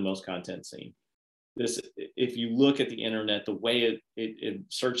have the most content seen. This, if you look at the internet, the way it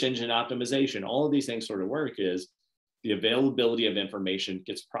search engine optimization, all of these things sort of work is the availability of information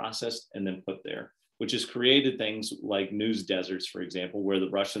gets processed and then put there, which has created things like news deserts, for example, where the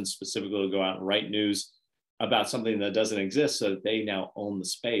Russians specifically go out and write news about something that doesn't exist, so that they now own the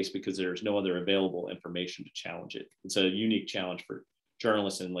space because there's no other available information to challenge it. It's a unique challenge for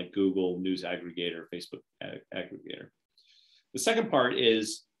journalists in like Google News Aggregator, Facebook Aggregator. The second part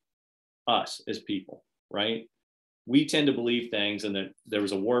is us as people, right? We tend to believe things, and that there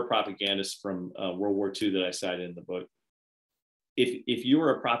was a war propagandist from World War II that I cited in the book. If you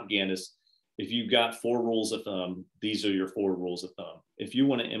were a propagandist, if you got 4 rules of thumb, these are your 4 rules of thumb. If you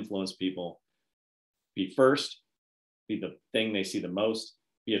want to influence people, be first, be the thing they see the most,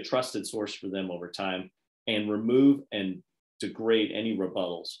 be a trusted source for them over time, and remove and degrade any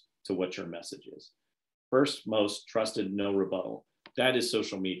rebuttals to what your message is. First, most trusted, no rebuttal. That is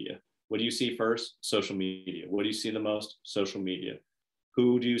social media. What do you see first? Social media. What do you see the most? Social media.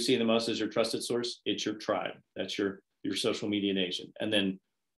 Who do you see the most as your trusted source? It's your tribe. That's your social media nation. And then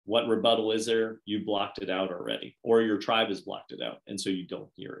what rebuttal is there? You blocked it out already, or your tribe has blocked it out, and so you don't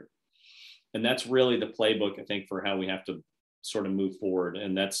hear it. And that's really the playbook, I think, for how we have to sort of move forward.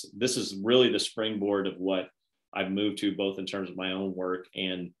 And this is really the springboard of what I've moved to, both in terms of my own work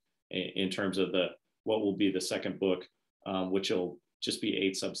and in terms of what will be the second book, which will just be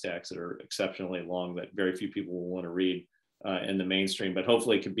 8 Substacks that are exceptionally long that very few people will want to read in the mainstream, but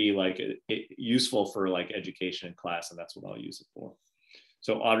hopefully it could be like useful for like education in class, and that's what I'll use it for.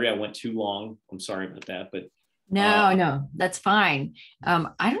 So Audrey, I went too long. I'm sorry about that, but no, that's fine. I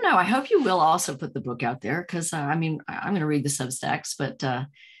don't know. I hope you will also put the book out there, because I mean, I'm going to read the Substacks, but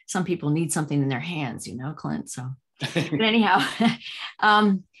some people need something in their hands, Clint. So But anyhow,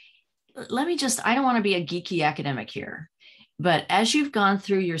 let me just, I don't want to be a geeky academic here, but as you've gone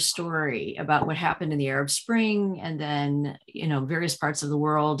through your story about what happened in the Arab Spring and then, various parts of the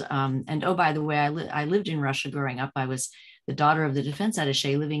world. And oh, by the way, I lived in Russia growing up. I was the daughter of the defense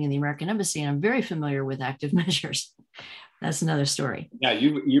attaché living in the American embassy, and I'm very familiar with active measures. That's another story. Yeah,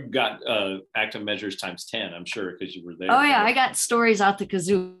 you've got active measures times 10, I'm sure, because you were there. Oh yeah, I got stories out the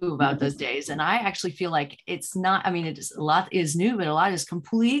kazoo about those days, and I actually feel like it's not. I mean, it's a lot is new, but a lot is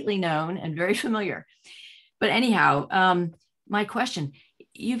completely known and very familiar. But anyhow, my question: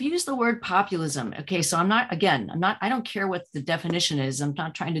 you've used the word populism. Okay, so I don't care what the definition is. I'm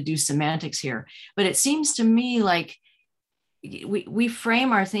not trying to do semantics here, but it seems to me like we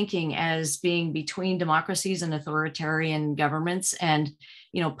frame our thinking as being between democracies and authoritarian governments. And,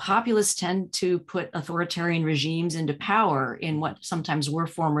 populists tend to put authoritarian regimes into power in what sometimes were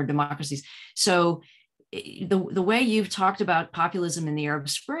former democracies. So the way you've talked about populism in the Arab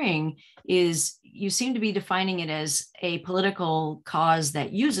Spring is you seem to be defining it as a political cause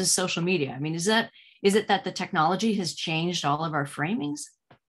that uses social media. I mean, is it that the technology has changed all of our framings?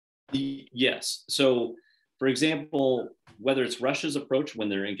 Yes. So, for example, whether it's Russia's approach when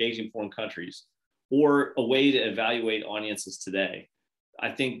they're engaging foreign countries or a way to evaluate audiences today,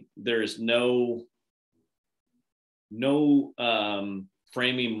 I think there's no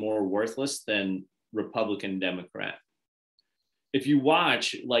framing more worthless than Republican Democrat. If you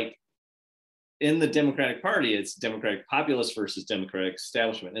watch, like in the Democratic Party, it's Democratic populist versus Democratic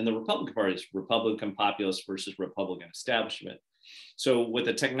establishment. In the Republican Party, it's Republican populist versus Republican establishment. So what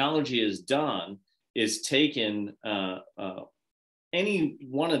the technology has done is taken any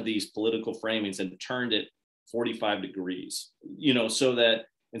one of these political framings and turned it 45 degrees, so that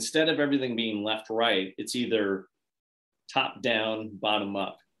instead of everything being left right, it's either top down, bottom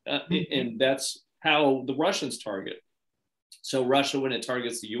up. And that's how the Russians target. So Russia, when it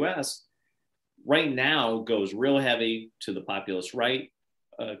targets the U.S., right now goes real heavy to the populist right,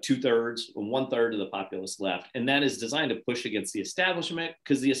 2/3 and 1/3 of the populist left. And that is designed to push against the establishment,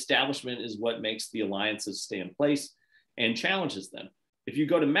 because the establishment is what makes the alliances stay in place and challenges them. If you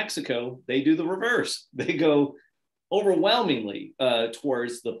go to Mexico, they do the reverse. They go overwhelmingly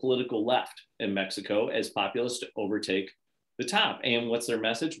towards the political left in Mexico as populists overtake the top. And what's their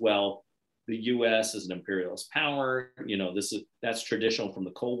message? Well, the U.S. is an imperialist power. That's traditional from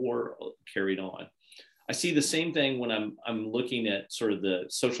the Cold War carried on. I see the same thing when I'm looking at sort of the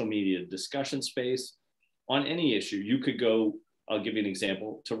social media discussion space on any issue. You could go, I'll give you an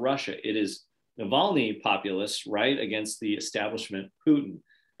example, to Russia. It is Navalny populists, right, against the establishment Putin.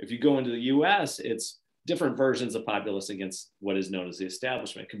 If you go into the US, it's different versions of populists against what is known as the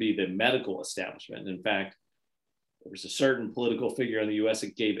establishment. It could be the medical establishment. In fact, there was a certain political figure in the US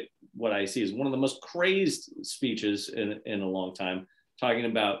that gave it what I see as one of the most crazed speeches in a long time, talking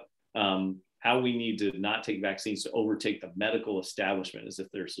about how we need to not take vaccines to overtake the medical establishment, as if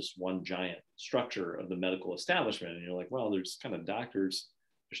there's this one giant structure of the medical establishment. And you're like, well, there's kind of doctors.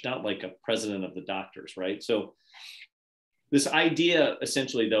 There's not like a president of the doctors, right? So this idea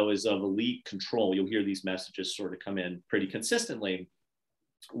essentially, though, is of elite control. You'll hear these messages sort of come in pretty consistently,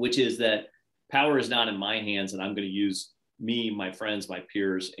 which is that power is not in my hands, and I'm going to use me, my friends, my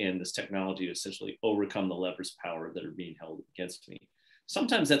peers, and this technology to essentially overcome the levers of power that are being held against me.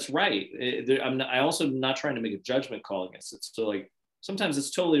 Sometimes that's right. I also am not trying to make a judgment call against it. So like sometimes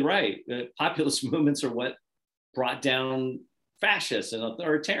it's totally right. Populist movements are what brought down fascists and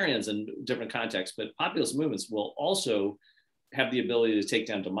authoritarians in different contexts, but populist movements will also have the ability to take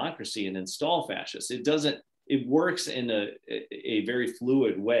down democracy and install fascists. It works in a very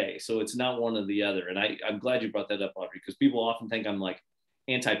fluid way. So it's not one or the other. And I'm glad you brought that up, Audrey, because people often think I'm like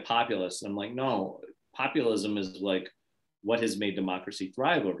anti-populist. I'm like, no, populism is like what has made democracy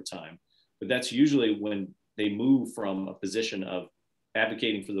thrive over time. But that's usually when they move from a position of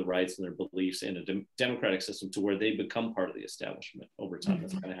advocating for the rights and their beliefs in a democratic system to where they become part of the establishment over time. Mm-hmm.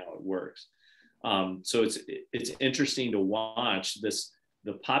 That's kind of how it works. So it's interesting to watch this.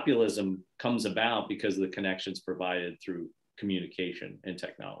 The populism comes about because of the connections provided through communication and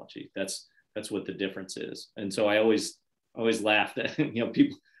technology. That's what the difference is. And so I always laugh that,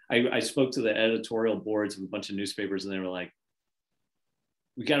 people, I spoke to the editorial boards of a bunch of newspapers and they were like,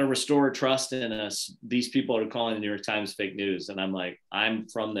 we got to restore trust in us. These people are calling the New York Times fake news. And I'm like, I'm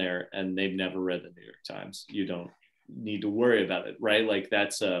from there and they've never read the New York Times. You don't need to worry about it, right? Like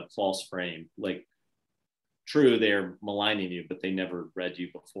that's a false frame. Like, true, they're maligning you, but they never read you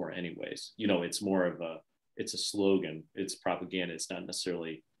before anyways. It's more of it's a slogan. It's propaganda. It's not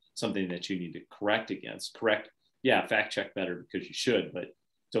necessarily something that you need to correct against. Fact check better because you should, but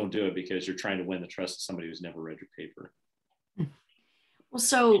don't do it because you're trying to win the trust of somebody who's never read your paper. Well,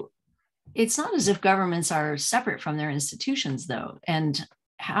 so it's not as if governments are separate from their institutions, though. And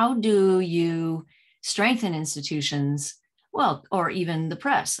how do you strengthen institutions, well, or even the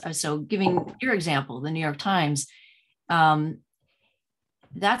press? So giving your example, the New York Times,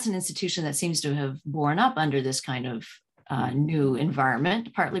 that's an institution that seems to have borne up under this kind of new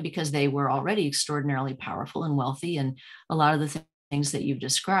environment, partly because they were already extraordinarily powerful and wealthy, and a lot of the things that you've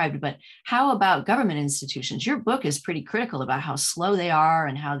described. But how about government institutions? Your book is pretty critical about how slow they are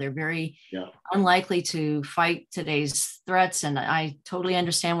and how they're very unlikely to fight today's threats. And I totally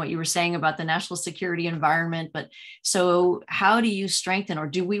understand what you were saying about the national security environment. But so how do you strengthen, or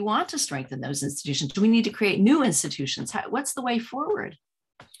do we want to strengthen those institutions? Do we need to create new institutions? What's the way forward?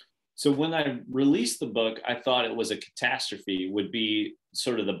 So when I released the book, I thought it was a catastrophe would be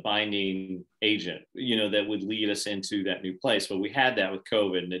sort of the binding agent, that would lead us into that new place. But we had that with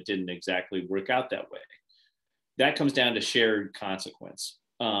COVID, and it didn't exactly work out that way. That comes down to shared consequence,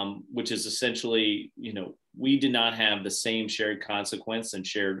 which is essentially, we did not have the same shared consequence and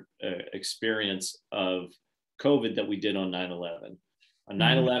shared experience of COVID that we did on 9/11. On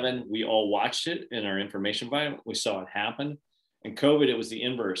 9/11, we all watched it in our information environment. We saw it happen. And COVID, it was the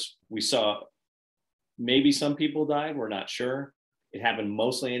inverse. We saw maybe some people died, we're not sure. It happened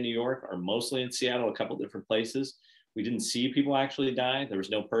mostly in New York or mostly in Seattle, a couple different places. We didn't see people actually die. There was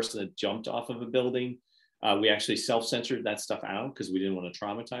no person that jumped off of a building. We actually self-censored that stuff out because we didn't want to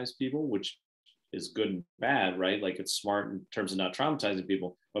traumatize people, which is good and bad, right? Like, it's smart in terms of not traumatizing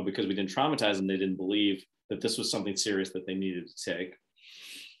people, but because we didn't traumatize them, they didn't believe that this was something serious that they needed to take.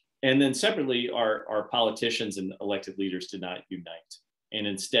 And then separately, our politicians and elected leaders did not unite. And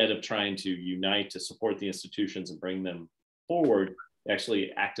instead of trying to unite to support the institutions and bring them forward, they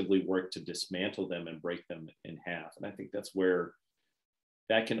actually actively work to dismantle them and break them in half. And I think that's where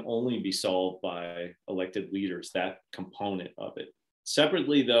that can only be solved by elected leaders, that component of it.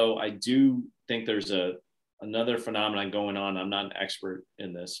 Separately, though, I do think there's another phenomenon going on. I'm not an expert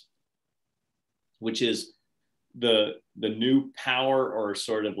in this, which is the new power, or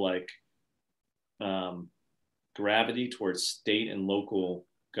sort of like gravity towards state and local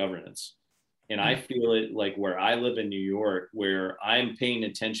governance. And I feel it like where I live in New York, where I'm paying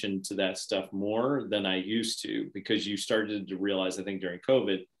attention to that stuff more than I used to, because you started to realize, I think during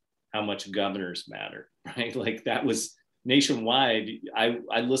COVID, how much governors matter, right? Like, that was nationwide.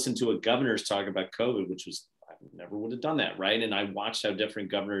 I listened to a governor's talk about COVID, which was, I never would have done that, right? And I watched how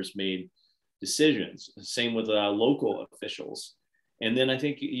different governors made decisions. Same with local officials. And then I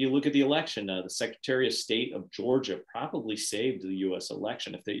think you look at the election, the Secretary of State of Georgia probably saved the US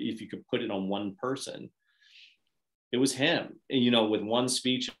election. If you could put it on one person, it was him, with one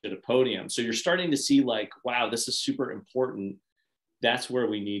speech at a podium. So you're starting to see, like, wow, this is super important. That's where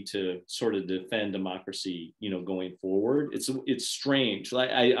we need to sort of defend democracy, going forward. It's strange. Like,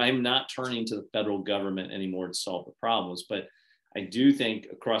 I'm not turning to the federal government anymore to solve the problems, but I do think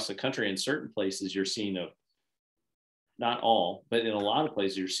across the country, in certain places, you're seeing not all, but in a lot of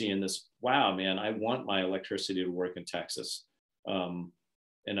places, you're seeing this, wow, man, I want my electricity to work in Texas, and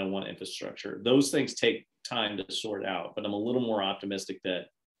I want infrastructure. Those things take time to sort out, but I'm a little more optimistic that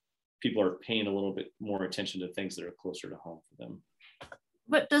people are paying a little bit more attention to things that are closer to home for them.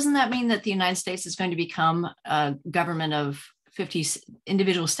 But doesn't that mean that the United States is going to become a government of 50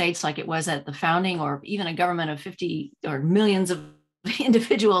 individual states like it was at the founding, or even a government of 50 or millions of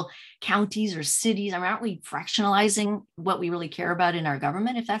individual counties or cities? I mean, aren't we fractionalizing what we really care about in our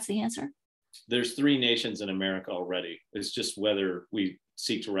government, if that's the answer? There's 3 nations in America already. It's just whether we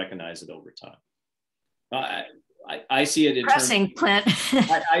seek to recognize it over time. I see it in pressing, Clint.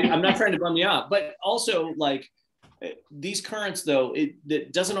 I'm not trying to bum you out, but also, like, these currents, though,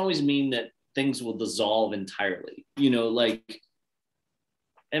 it doesn't always mean that things will dissolve entirely. Like,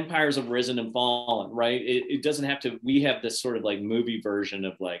 empires have risen and fallen, right? It doesn't have to. We have this sort of like movie version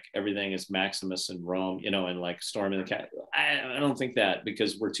of like everything is Maximus in Rome, and like Storm in the Cat. I don't think that,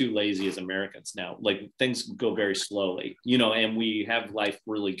 because we're too lazy as Americans now. Like, things go very slowly, and we have life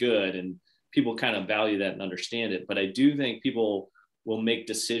really good, and people kind of value that and understand it. But I do think people will make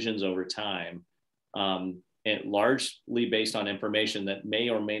decisions over time, and largely based on information that may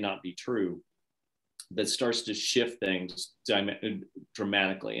or may not be true, that starts to shift things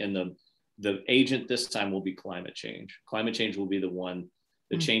dramatically. And the agent this time will be climate change. Climate change will be the one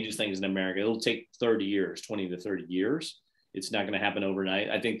that changes things in America. It'll take 30 years, 20 to 30 years. It's not going to happen overnight.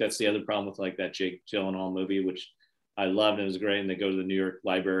 I think that's the other problem with like that Jake Gyllenhaal movie, which I loved and it was great. And they go to the New York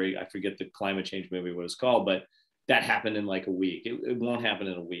Library. I forget the climate change movie, what it's called, but that happened in like a week. It won't happen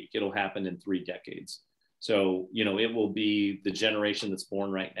in a week. It'll happen in 3 decades. So, it will be the generation that's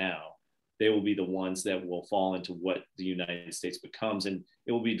born right now. They will be the ones that will fall into what the United States becomes. And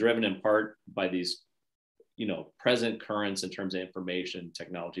it will be driven in part by these, present currents in terms of information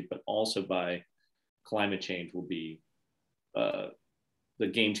technology, but also by climate change will be the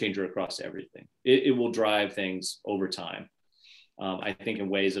game changer across everything. It will drive things over time, I think, in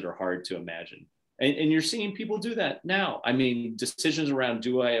ways that are hard to imagine. And you're seeing people do that now. I mean, decisions around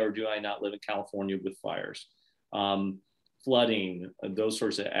do I or do I not live in California with fires, flooding, those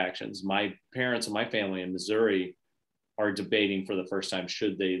sorts of actions. My parents and my family in Missouri are debating for the first time,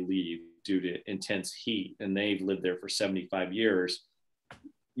 should they leave due to intense heat? And they've lived there for 75 years.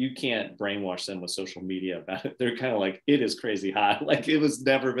 You can't brainwash them with social media about it. They're kind of like, it is crazy hot. Like, it was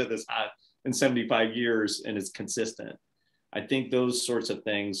never been this hot in 75 years and it's consistent. I think those sorts of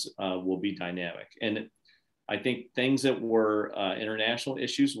things will be dynamic. And I think things that were international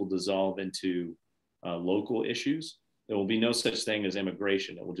issues will dissolve into local issues. There will be no such thing as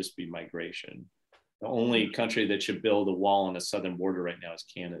immigration. It will just be migration. The only country that should build a wall on the southern border right now is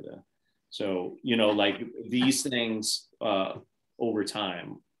Canada. So, like these things over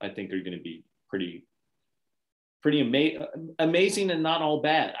time, I think are going to be pretty amazing and not all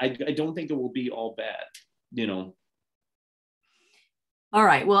bad. I don't think it will be all bad, All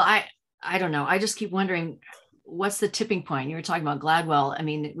right. Well, I don't know. I just keep wondering, what's the tipping point? You were talking about Gladwell. I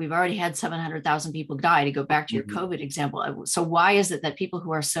mean, we've already had 700,000 people die, to go back to your COVID example. So why is it that people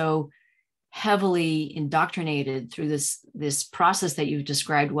who are so heavily indoctrinated through this process that you've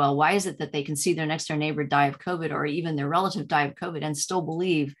described well, why is it that they can see their next door neighbor die of COVID, or even their relative die of COVID, and still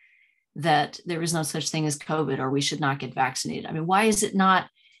believe that there is no such thing as COVID, or we should not get vaccinated? I mean, why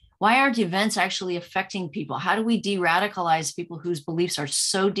aren't events actually affecting people? How do we de-radicalize people whose beliefs are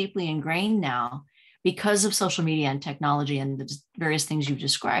so deeply ingrained now because of social media and technology and the various things you've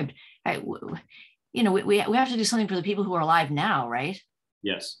described? We have to do something for the people who are alive now, right?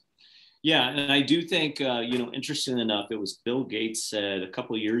 Yes. Yeah, and I do think, interesting enough, it was Bill Gates said a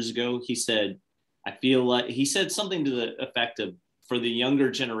couple of years ago, he said something to the effect of, for the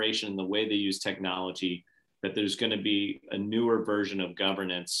younger generation, the way they use technology, that there's going to be a newer version of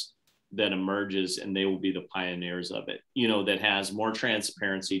governance that emerges, and they will be the pioneers of it, that has more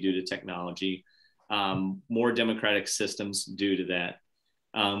transparency due to technology, more democratic systems due to that.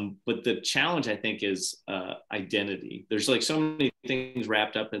 But the challenge, I think, is identity. There's like so many things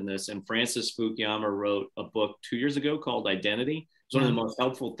wrapped up in this. And Francis Fukuyama wrote a book 2 years ago called Identity. It's one of the most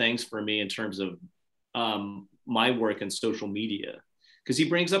helpful things for me in terms of my work in social media, because he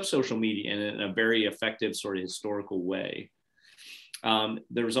brings up social media in a very effective sort of historical way.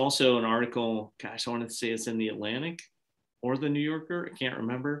 There was also an article, gosh, I want to say it's in the Atlantic or the New Yorker. I can't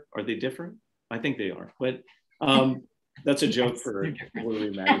remember. Are they different? I think they are. But that's a joke for Quarterly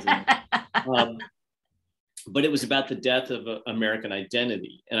Magazine. But it was about the death of American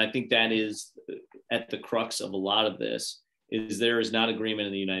identity. And I think that is at the crux of a lot of this, is there is not agreement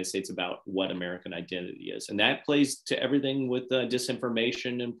in the United States about what American identity is. And that plays to everything with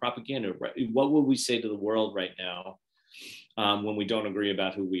disinformation and propaganda. Right? What would we say to the world right now when we don't agree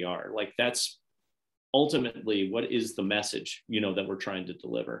about who we are? Like, that's ultimately, what is the message, that we're trying to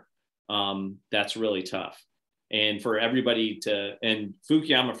deliver? That's really tough. And for everybody and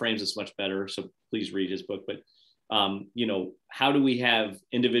Fukuyama frames this much better, so please read his book, but how do we have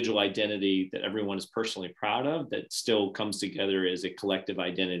individual identity that everyone is personally proud of, that still comes together as a collective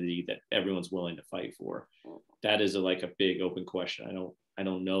identity that everyone's willing to fight for? That is a big open question. I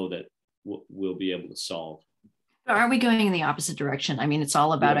don't know that we'll be able to solve. Are we going in the opposite direction? I mean, it's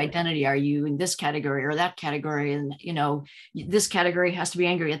all about identity. Are you in this category or that category? And, this category has to be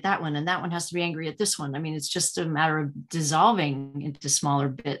angry at that one, and that one has to be angry at this one. I mean, it's just a matter of dissolving into smaller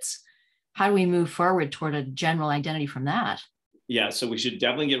bits. How do we move forward toward a general identity from that? Yeah, so we should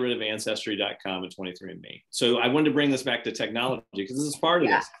definitely get rid of Ancestry.com and 23andMe. So I wanted to bring this back to technology, because this is part of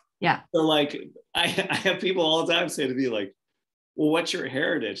this. Yeah. So I have people all the time say to me well, what's your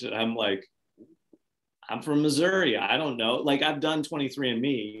heritage? And I'm like, I'm from Missouri. I don't know. I've done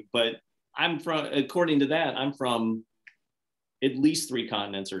 23andMe, but according to that, I'm from at least 3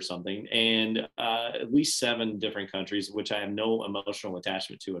 continents or something, and at least 7 different countries, which I have no emotional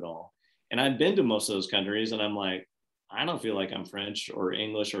attachment to at all. And I've been to most of those countries, and I'm like, I don't feel like I'm French or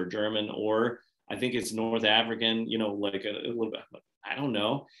English or German, or I think it's North African, a little bit, I don't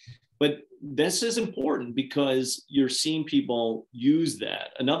know. But this is important because you're seeing people use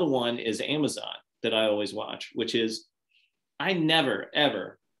that. Another one is Amazon that I always watch, which is, I never,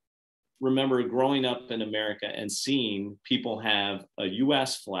 ever remember growing up in America and seeing people have a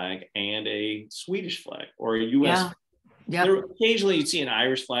U.S. flag and a Swedish flag, or a U.S. Yeah. There, occasionally you'd see an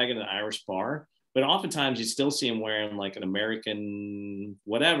Irish flag and an Irish bar, But oftentimes you still see them wearing like an American,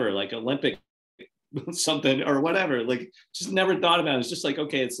 whatever, like Olympic something or whatever, like just never thought about it. It's just like,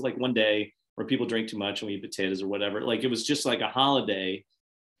 okay, it's like one day where people drink too much and we eat potatoes or whatever. Like it was just like a holiday.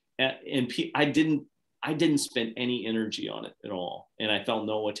 And I didn't spend any energy on it at all. And I felt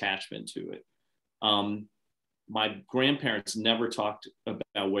no attachment to it. My grandparents never talked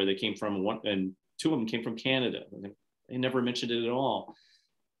about where they came from. And two of them came from Canada. They never mentioned it at all.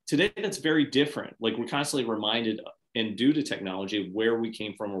 Today, that's very different. Like we're constantly reminded, and due to technology, of where we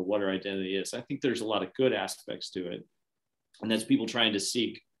came from or what our identity is. I think there's a lot of good aspects to it. And that's people trying to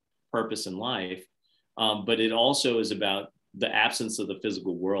seek purpose in life. But it also is about the absence of the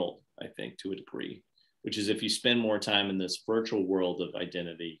physical world, I think, to a degree, which is if you spend more time in this virtual world of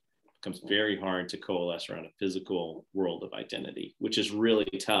identity, it becomes very hard to coalesce around a physical world of identity, which is really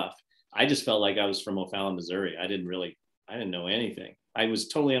tough. I just felt like I was from O'Fallon, Missouri. I didn't know anything. I was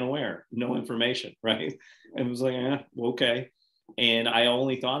totally unaware, no information, right? And it was like, okay. And I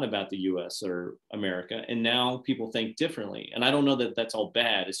only thought about the US or America. And now people think differently. And I don't know that that's all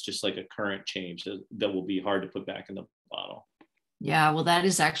bad. It's just like a current change that will be hard to put back in the bottle. Yeah, well, that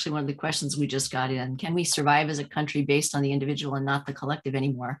is actually one of the questions we just got in. Can we survive as a country based on the individual and not the collective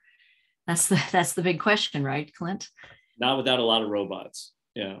anymore? That's the big question, right, Clint? Not without a lot of robots.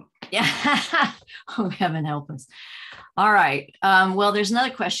 Yeah. Yeah. Oh, heaven help us. All right. Well, there's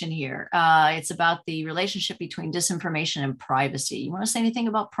another question here. It's about the relationship between disinformation and privacy. You want to say anything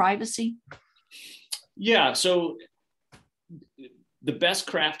about privacy? Yeah. So the best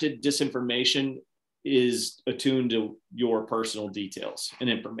crafted disinformation is attuned to your personal details and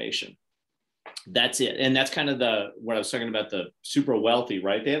information. That's it. And that's kind of what I was talking about, the super wealthy,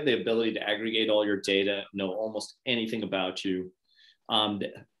 right? They have the ability to aggregate all your data, know almost anything about you.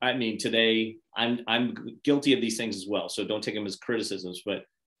 I mean, today I'm guilty of these things as well. So don't take them as criticisms, but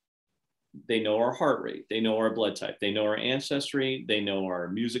they know our heart rate. They know our blood type. They know our ancestry. They know our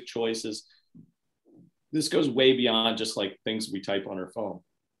music choices. This goes way beyond just like things we type on our phone.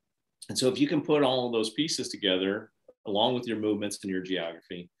 And so if you can put all of those pieces together, along with your movements and your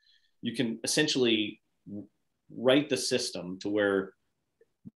geography, you can essentially write the system to where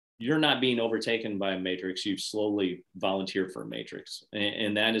you're not being overtaken by a matrix. You've slowly volunteered for a matrix.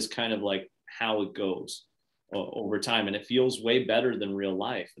 And that is kind of like how it goes over time. And it feels way better than real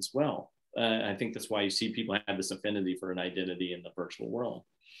life as well. I think that's why you see people have this affinity for an identity in the virtual world.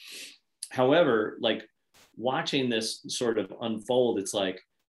 However, like watching this sort of unfold, it's like,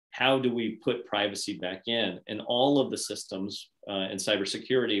 how do we put privacy back in? And all of the systems in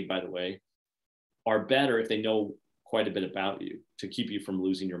cybersecurity, by the way, are better if they know quite a bit about you to keep you from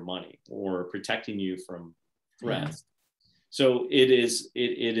losing your money or protecting you from threats. So it is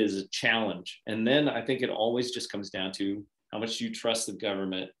a challenge. And then I think it always just comes down to how much do you trust the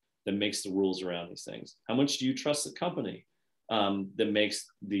government that makes the rules around these things? How much do you trust the company that makes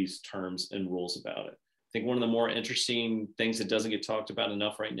these terms and rules about it? I think one of the more interesting things that doesn't get talked about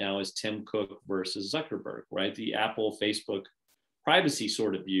enough right now is Tim Cook versus Zuckerberg, right? The Apple, Facebook privacy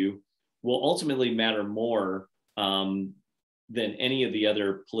sort of view will ultimately matter more than any of the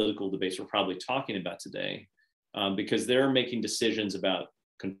other political debates we're probably talking about today, because they're making decisions about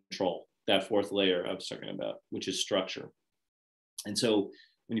control, that fourth layer I was talking about, which is structure. And so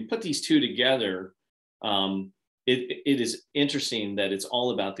when you put these two together, it is interesting that it's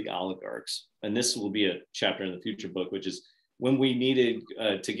all about the oligarchs. And this will be a chapter in the future book, which is when we needed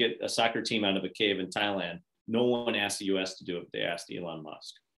to get a soccer team out of a cave in Thailand, no one asked the US to do it, they asked Elon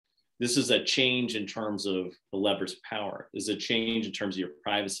Musk. This is a change in terms of the levers of power. This is a change in terms of your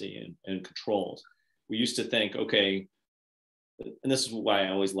privacy and controls. We used to think, okay, and this is why I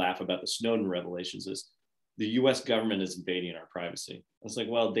always laugh about the Snowden revelations, is the US government is invading our privacy. I was like,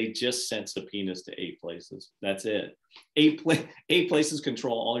 well, they just sent subpoenas to 8 places. That's it. 8 places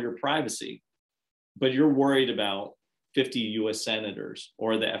control all your privacy, but you're worried about 50 US senators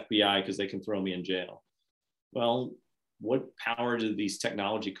or the FBI because they can throw me in jail. Well, what power do these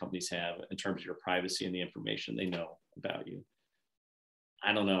technology companies have in terms of your privacy and the information they know about you?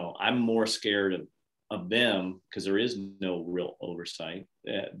 I don't know. I'm more scared of them because there is no real oversight.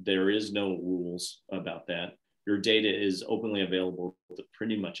 There is no rules about that. Your data is openly available to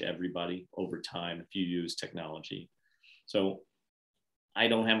pretty much everybody over time if you use technology. So I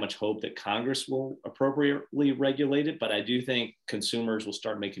don't have much hope that Congress will appropriately regulate it, but I do think consumers will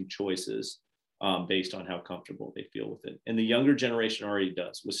start making choices based on how comfortable they feel with it. And the younger generation already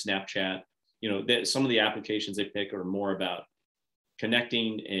does with Snapchat. You know, some of the applications they pick are more about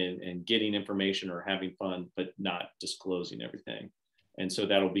connecting and getting information or having fun, but not disclosing everything. And so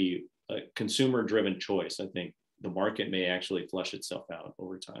that'll be a consumer-driven choice. I think the market may actually flush itself out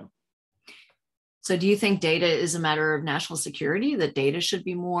over time. So do you think data is a matter of national security, that data should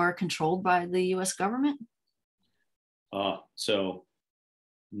be more controlled by the US government? So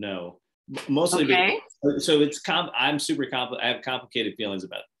no, mostly Okay. because, so I'm super I have complicated feelings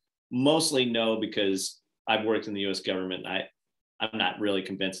about it. Mostly no, because I've worked in the US government. And I'm not really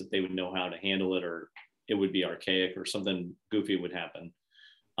convinced that they would know how to handle it, or it would be archaic or something goofy would happen.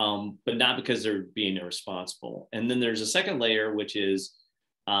 But not because they're being irresponsible. And then there's a second layer, which is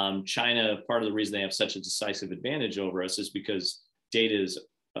China. Part of the reason they have such a decisive advantage over us is because data is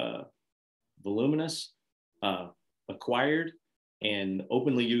voluminous, acquired, and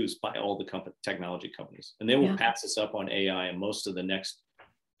openly used by all the technology companies. And they will pass us up on AI and most of the next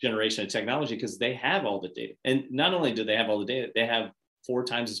generation of technology because they have all the data. And not only do they have all the data, they have 4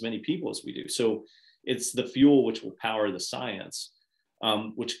 times as many people as we do. So it's the fuel which will power the science,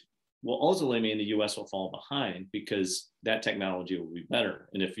 which will ultimately mean the US will fall behind because that technology will be better.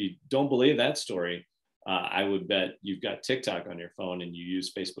 And if you don't believe that story, I would bet you've got TikTok on your phone and you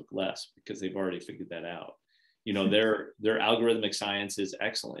use Facebook less because they've already figured that out. You know, their algorithmic science is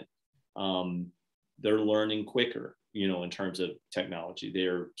excellent. They're learning quicker, you know, in terms of technology.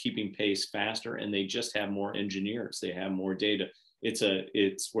 They're keeping pace faster, and they just have more engineers. They have more data.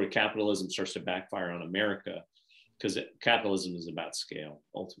 It's where capitalism starts to backfire on America, because capitalism is about scale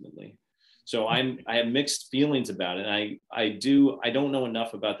ultimately. So I have mixed feelings about it. I don't know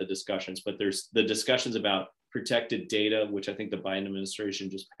enough about the discussions, but there's the discussions about protected data, which I think the Biden administration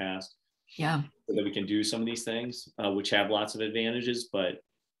just passed. Yeah. So that we can do some of these things, which have lots of advantages, but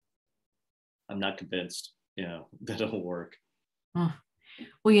I'm not convinced, you know, that it'll work. Well,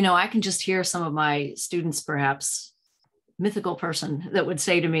 you know, I can just hear some of my students, perhaps mythical person, that would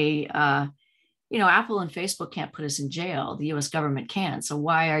say to me, you know, Apple and Facebook can't put us in jail. The US government can. So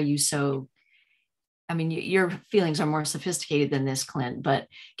why are you so, I mean, your feelings are more sophisticated than this, Clint, but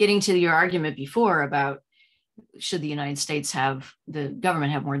getting to your argument before about should the United States have, the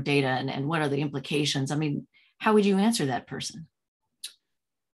government have more data, and what are the implications? I mean, how would you answer that person?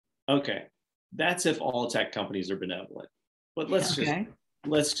 Okay. That's if all tech companies are benevolent. But let's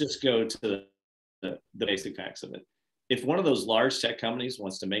just go to the basic facts of it. If one of those large tech companies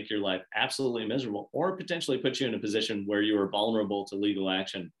wants to make your life absolutely miserable, or potentially put you in a position where you are vulnerable to legal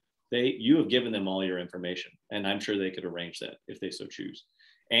action, you have given them all your information, and I'm sure they could arrange that if they so choose.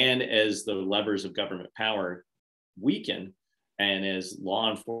 And as the levers of government power weaken, and as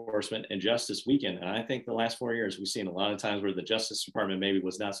law enforcement and justice weaken, and I think the last 4 years we've seen a lot of times where the Justice Department maybe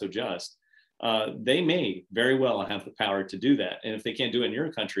was not so just, they may very well have the power to do that. And if they can't do it in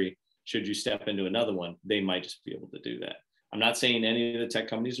your country, should you step into another one, they might just be able to do that. I'm not saying any of the tech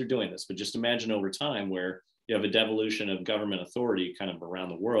companies are doing this, but just imagine over time where you have a devolution of government authority kind of around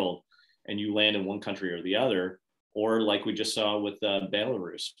the world, and you land in one country or the other, or like we just saw with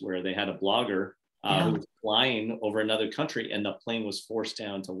Belarus, where they had a blogger who was flying over another country and the plane was forced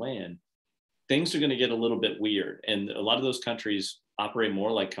down to land. Things are going to get a little bit weird. And a lot of those countries operate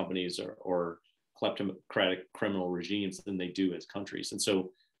more like companies or kleptocratic criminal regimes than they do as countries. And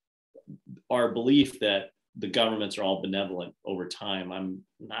so our belief that the governments are all benevolent over time,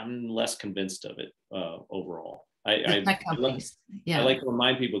 I'm less convinced of it overall. I like to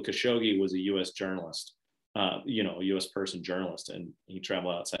remind people Khashoggi was a U.S. journalist, a U.S. person journalist, and he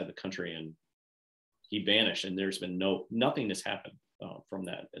traveled outside the country and he vanished, and there's been nothing has happened from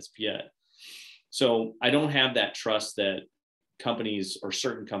that as yet. So I don't have that trust that companies or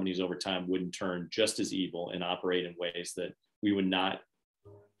certain companies over time wouldn't turn just as evil and operate in ways that we would not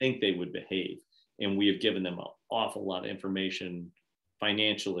think they would behave. And we have given them an awful lot of information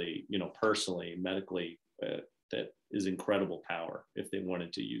financially, personally, medically, that is incredible power if they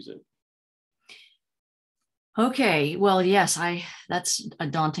wanted to use it. Okay, well, yes, that's a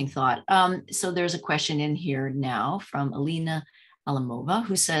daunting thought. So there's a question in here now from Alina Alamova,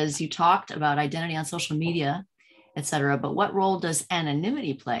 who says, you talked about identity on social media, et cetera, but what role does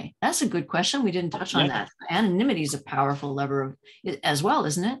anonymity play? That's a good question. We didn't touch on that. Anonymity is a powerful lever as well,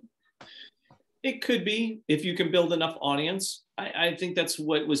 isn't it? It could be, if you can build enough audience. I think that's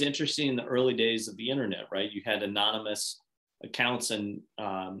what was interesting in the early days of the internet, right? You had anonymous accounts and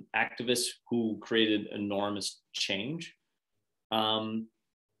activists who created enormous change. I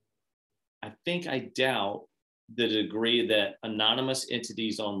doubt the degree that anonymous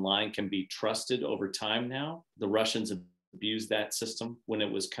entities online can be trusted over time now. The Russians abused that system when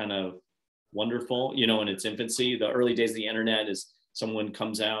it was kind of wonderful, in its infancy. The early days of the internet is someone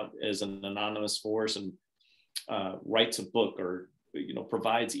comes out as an anonymous force and writes a book or,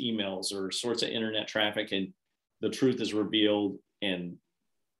 provides emails or sorts of internet traffic, and the truth is revealed and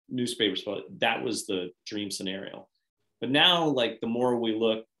newspapers. That was the dream scenario. But now, like, the more we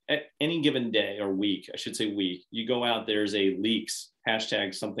look at any given day or week, I should say week, you go out, there's a leaks,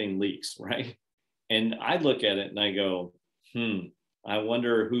 hashtag something leaks, right? And I look at it and I go, I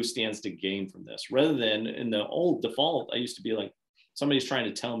wonder who stands to gain from this. Rather than in the old default, I used to be like, somebody's trying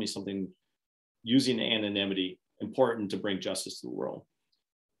to tell me something using anonymity, important to bring justice to the world.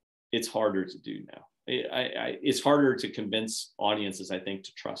 It's harder to do now. It's harder to convince audiences, I think,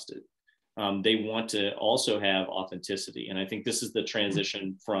 to trust it. They want to also have authenticity. And I think this is the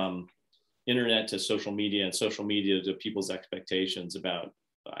transition from internet to social media, and social media to people's expectations about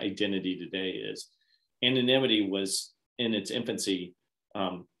identity today. Is anonymity was in its infancy,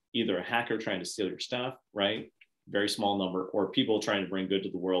 either a hacker trying to steal your stuff, right? Very small number, or people trying to bring good to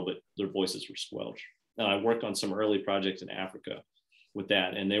the world, but their voices were squelched. And I worked on some early projects in Africa with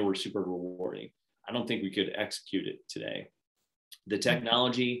that, and they were super rewarding. I don't think we could execute it today. The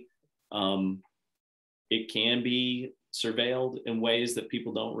technology, it can be surveilled in ways that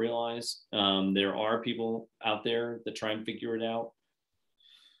people don't realize. There are people out there that try and figure it out.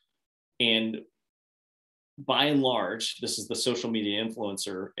 And by and large, this is the social media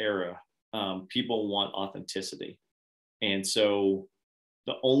influencer era. People want authenticity. And so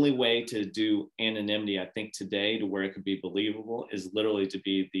the only way to do anonymity, I think today, to where it could be believable, is literally to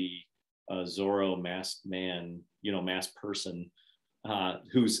be the Zorro masked man, masked person,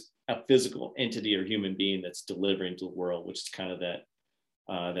 who's a physical entity or human being that's delivering to the world, which is kind of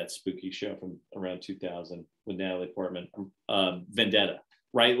that spooky show from around 2000 with Natalie Portman, Vendetta,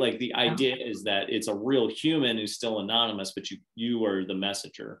 right? Like the idea is that it's a real human who's still anonymous, but you are the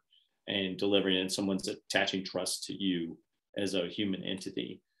messenger and delivering it, and someone's attaching trust to you as a human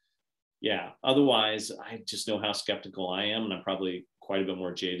entity. Yeah, otherwise, I just know how skeptical I am, and I'm probably quite a bit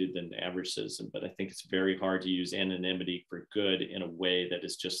more jaded than the average citizen, but I think it's very hard to use anonymity for good in a way that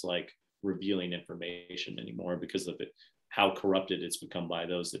is just like revealing information anymore, because of it, how corrupted it's become by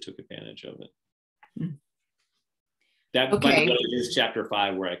those that took advantage of it. That, by the way, is chapter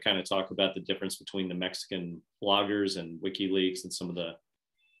 5, where I kind of talk about the difference between the Mexican bloggers and WikiLeaks and some of the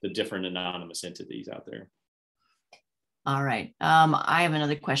different anonymous entities out there. All right. I have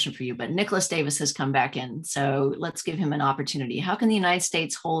another question for you, but Nicholas Davis has come back in, so let's give him an opportunity. How can the United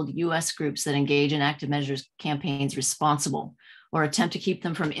States hold U.S. groups that engage in active measures campaigns responsible, or attempt to keep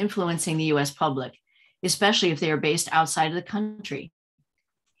them from influencing the U.S. public, especially if they are based outside of the country?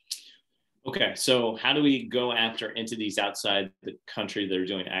 Okay, so how do we go after entities outside the country that are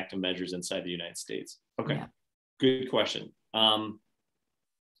doing active measures inside the United States? Okay, yeah. Good question.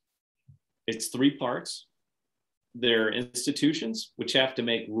 It's 3 parts. There are institutions which have to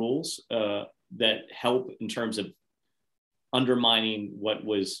make rules that help in terms of undermining what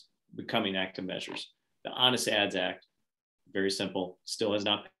was becoming active measures. The Honest Ads Act, very simple, still has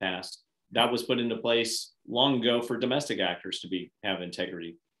not passed. That was put into place long ago for domestic actors to have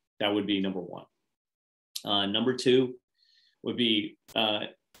integrity. That would be number 1. Number 2 would be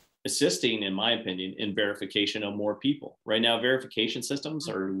assisting, in my opinion, in verification of more people. Right now, verification systems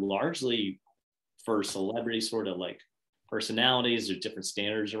are largely for celebrity sort of like personalities. There's different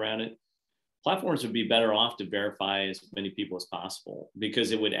standards around it. Platforms would be better off to verify as many people as possible,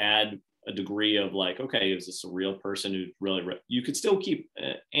 because it would add a degree of like, okay, is this a real person who really, you could still keep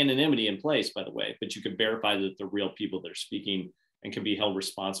anonymity in place, by the way, but you could verify that the real people that are speaking and can be held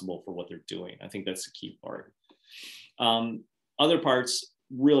responsible for what they're doing. I think that's the key part. Other parts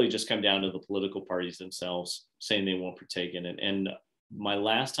really just come down to the political parties themselves saying they won't partake in it. And my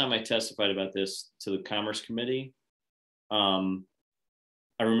last time I testified about this to the Commerce Committee,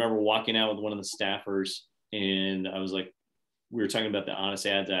 I remember walking out with one of the staffers, and I was like, we were talking about the Honest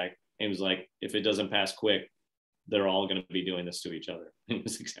Ads Act, and it was like, if it doesn't pass quick, they're all going to be doing this to each other. It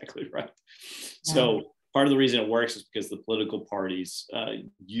was exactly right. Yeah. So part of the reason it works is because the political parties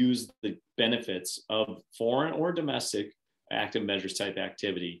use the benefits of foreign or domestic active measures type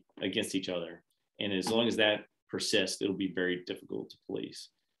activity against each other. And as long as that persists, it'll be very difficult to police.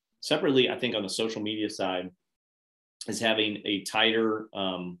 Separately, I think on the social media side is having a tighter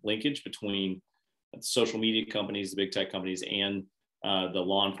linkage between social media companies, the big tech companies, and the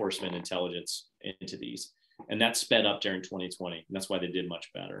law enforcement intelligence entities. And that sped up during 2020. And that's why they did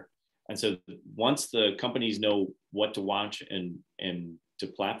much better. And so once the companies know what to watch and to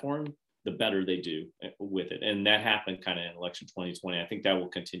platform, the better they do with it. And that happened kind of in election 2020. I think that will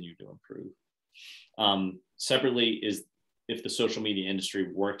continue to improve. Separately is if the social media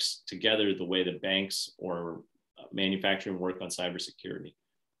industry works together the way the banks or manufacturing work on cybersecurity.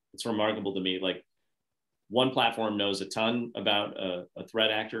 It's remarkable to me, like one platform knows a ton about a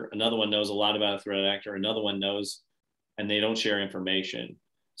threat actor, another one knows a lot about a threat actor, another one knows, and they don't share information.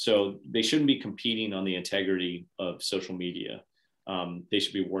 So they shouldn't be competing on the integrity of social media. They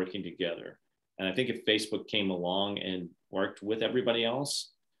should be working together. And I think if Facebook came along and worked with everybody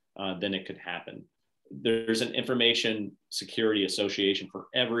else, then it could happen. There's an information security association for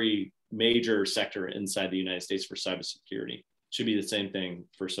every major sector inside the United States for cybersecurity. Should be the same thing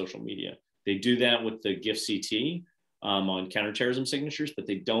for social media. They do that with the GIF-CT on counterterrorism signatures, but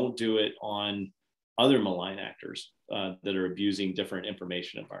they don't do it on other malign actors that are abusing different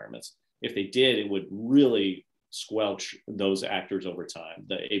information environments. If they did, it would really squelch those actors over time.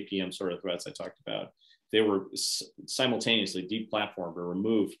 The APM sort of threats I talked about, they were simultaneously deplatformed or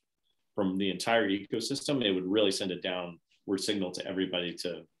removed from the entire ecosystem. It would really send a downward signal to everybody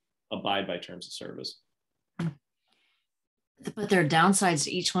to abide by terms of service. But there are downsides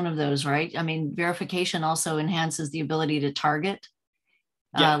to each one of those, right? I mean, verification also enhances the ability to target,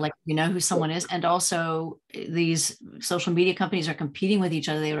 like you know who someone is. And also these social media companies are competing with each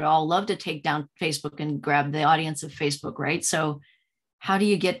other. They would all love to take down Facebook and grab the audience of Facebook, right? So how do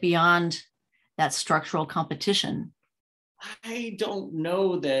you get beyond that structural competition? I don't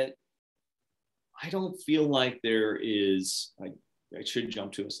know that. I don't feel like there is, I should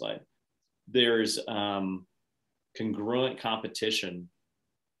jump to a slide. There's congruent competition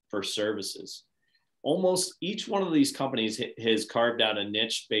for services. Almost each one of these companies has carved out a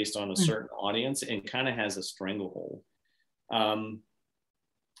niche based on a certain audience and kind of has a stranglehold.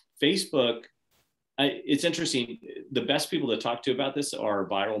 Facebook, it's interesting. The best people to talk to about this are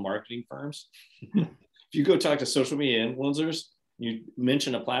viral marketing firms. If you go talk to social media influencers, you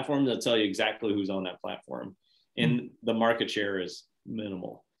mention a platform, they'll tell you exactly who's on that platform. And the market share is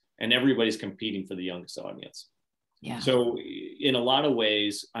minimal. And everybody's competing for the youngest audience. Yeah. So in a lot of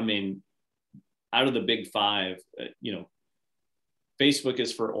ways, I mean, out of the big five, Facebook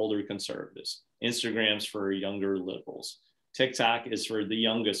is for older conservatives. Instagram's for younger liberals. TikTok is for the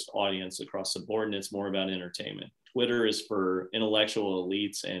youngest audience across the board, and it's more about entertainment. Twitter is for intellectual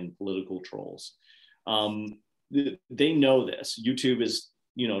elites and political trolls. They know this. YouTube is,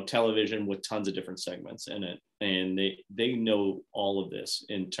 television with tons of different segments in it. And they know all of this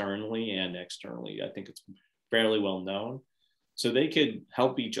internally and externally. I think it's fairly well known. So they could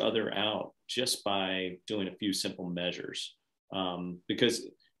help each other out just by doing a few simple measures. Because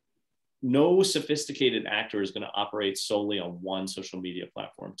no sophisticated actor is going to operate solely on one social media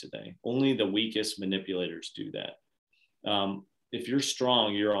platform today. Only the weakest manipulators do that. If you're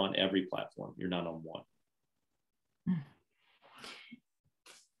strong, you're on every platform. You're not on one.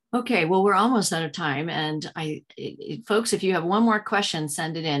 Okay, well, we're almost out of time. And folks, if you have one more question,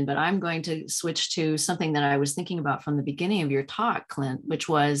 send it in. But I'm going to switch to something that I was thinking about from the beginning of your talk, Clint, which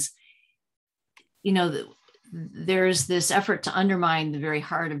was, there's this effort to undermine the very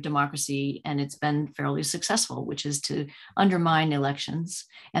heart of democracy, and it's been fairly successful, which is to undermine elections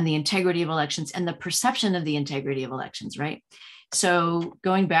and the integrity of elections and the perception of the integrity of elections, right? So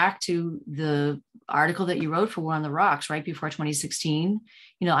going back to the article that you wrote for War on the Rocks right before 2016,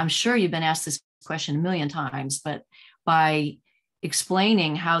 I'm sure you've been asked this question a million times, but by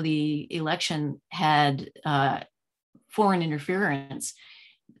explaining how the election had foreign interference,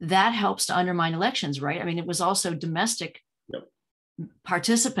 that helps to undermine elections, right? I mean, it was also domestic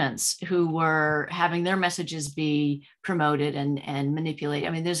participants who were having their messages be promoted and manipulated.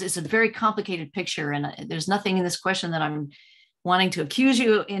 I mean, it's a very complicated picture, and there's nothing in this question that I'm wanting to accuse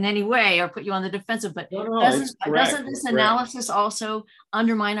you in any way or put you on the defensive, but doesn't this analysis also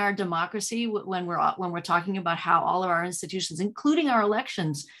undermine our democracy when we're talking about how all of our institutions, including our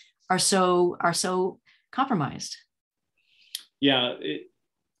elections, are so compromised? Yeah,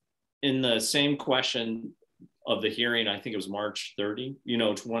 in the same question of the hearing, I think it was March 30,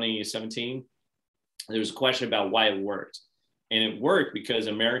 2017, there was a question about why it worked. And it worked because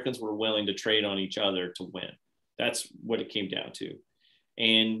Americans were willing to trade on each other to win. That's what it came down to.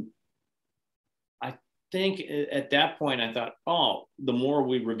 And I think at that point, I thought, the more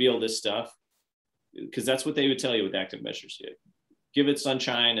we reveal this stuff, because that's what they would tell you with active measures. Give it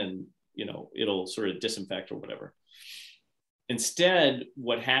sunshine and, it'll sort of disinfect or whatever. Instead,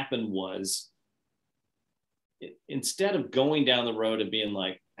 what happened was, instead of going down the road and being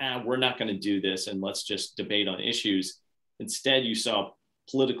like, we're not going to do this and let's just debate on issues, instead you saw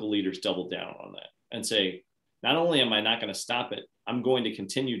political leaders double down on that and say, not only am I not going to stop it, I'm going to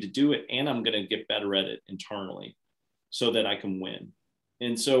continue to do it, and I'm going to get better at it internally so that I can win.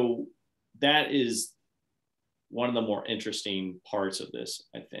 And so that is one of the more interesting parts of this,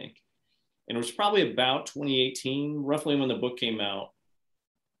 I think. And it was probably about 2018, roughly when the book came out,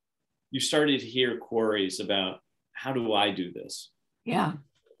 you started to hear queries about, how do I do this? Yeah.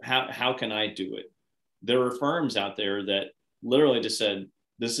 How can I do it? There were firms out there that literally just said,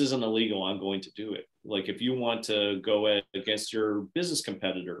 this isn't illegal, I'm going to do it. Like if you want to go against your business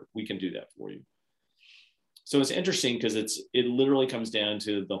competitor, we can do that for you. So it's interesting because it literally comes down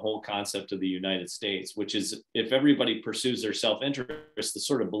to the whole concept of the United States, which is if everybody pursues their self-interest, the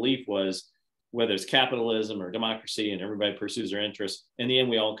sort of belief was whether it's capitalism or democracy and everybody pursues their interests, in the end,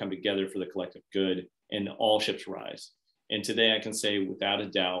 we all come together for the collective good and all ships rise. And today I can say without a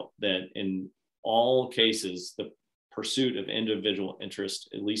doubt that in all cases, the pursuit of individual interest,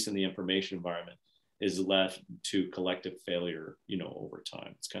 at least in the information environment, is left to collective failure, over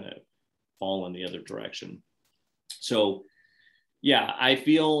time. It's kind of fallen the other direction. So yeah, I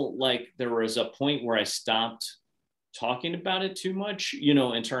feel like there was a point where I stopped talking about it too much,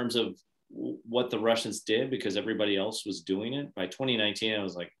 in terms of what the Russians did because everybody else was doing it. By 2019, I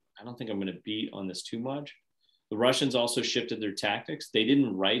was like, I don't think I'm going to beat on this too much. The Russians also shifted their tactics. They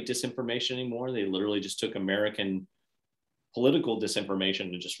didn't write disinformation anymore. They literally just took American political disinformation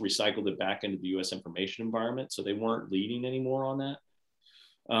and just recycled it back into the US information environment. So they weren't leading anymore on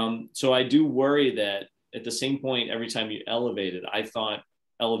that. So I do worry that at the same point, every time you elevate it, I thought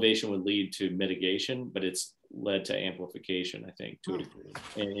elevation would lead to mitigation, but it's led to amplification, I think, to a degree,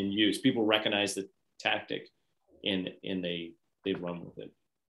 and use. People recognize the tactic and they run with it.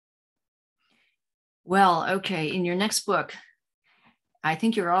 Well, okay. In your next book, I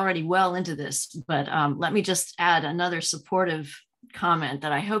think you're already well into this, but let me just add another supportive comment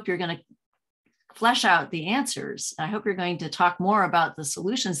that I hope you're going to flesh out the answers. I hope you're going to talk more about the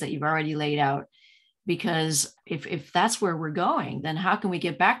solutions that you've already laid out, because if that's where we're going, then how can we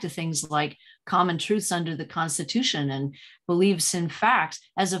get back to things like common truths under the Constitution and beliefs in facts?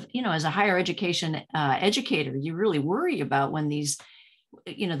 As a higher education educator, you really worry about when these,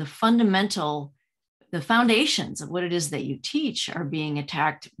 the foundations of what it is that you teach are being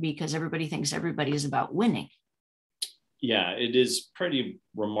attacked because everybody thinks everybody is about winning. Yeah, it is pretty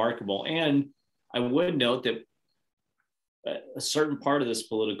remarkable. And I would note that a certain part of this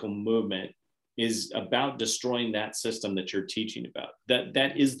political movement is about destroying that system that you're teaching about.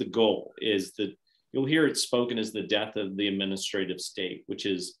 That is the goal, is that you'll hear it spoken as the death of the administrative state, which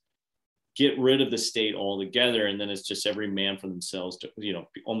is get rid of the state altogether, and then it's just every man for themselves, to,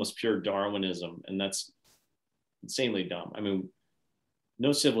 almost pure Darwinism, and that's insanely dumb. I mean,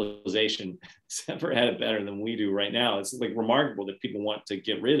 no civilization has ever had it better than we do right now. It's like remarkable that people want to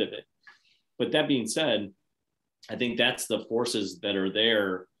get rid of it. But that being said, I think that's the forces that are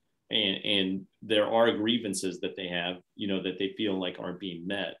there, and there are grievances that they have, that they feel like aren't being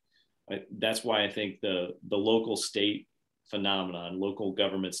met. That's why I think the local state phenomenon, local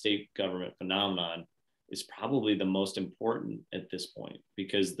government, state government phenomenon is probably the most important at this point,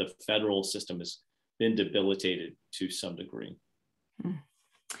 because the federal system has been debilitated to some degree.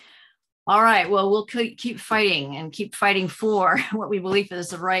 All right, well, we'll keep fighting and keep fighting for what we believe is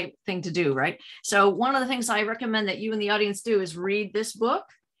the right thing to do, right? So one of the things I recommend that you and the audience do is read this book.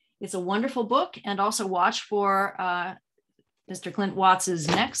 It's a wonderful book, and also watch for Mr. Clint Watts's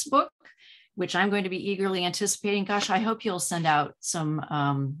next book, which I'm going to be eagerly anticipating. Gosh, I hope you'll send out some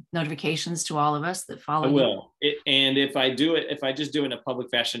notifications to all of us that follow. I will. And if I just do it in a public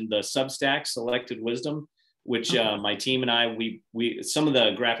fashion, the Substack Selected Wisdom, which my team and I, we some of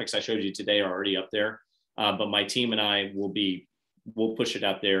the graphics I showed you today are already up there, but my team and I we'll push it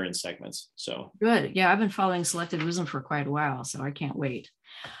out there in segments. So good. Yeah, I've been following Selected Wisdom for quite a while, so I can't wait.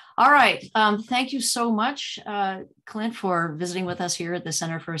 All right. Thank you so much, Clint, for visiting with us here at the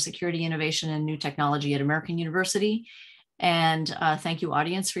Center for Security, Innovation, and New Technology at American University. And thank you,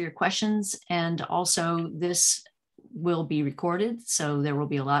 audience, for your questions. And also, this will be recorded, so there will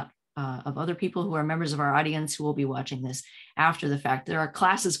be a lot of other people who are members of our audience who will be watching this after the fact. There are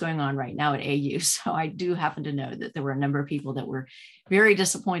classes going on right now at AU, so I do happen to know that there were a number of people that were very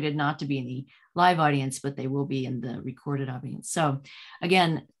disappointed not to be in the live audience, but they will be in the recorded audience. So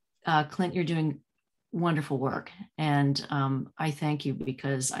again, Clint, you're doing wonderful work. And I thank you,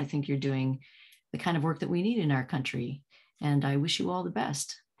 because I think you're doing the kind of work that we need in our country. And I wish you all the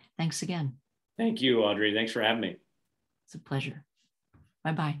best. Thanks again. Thank you, Audrey. Thanks for having me. It's a pleasure.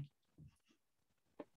 Bye-bye.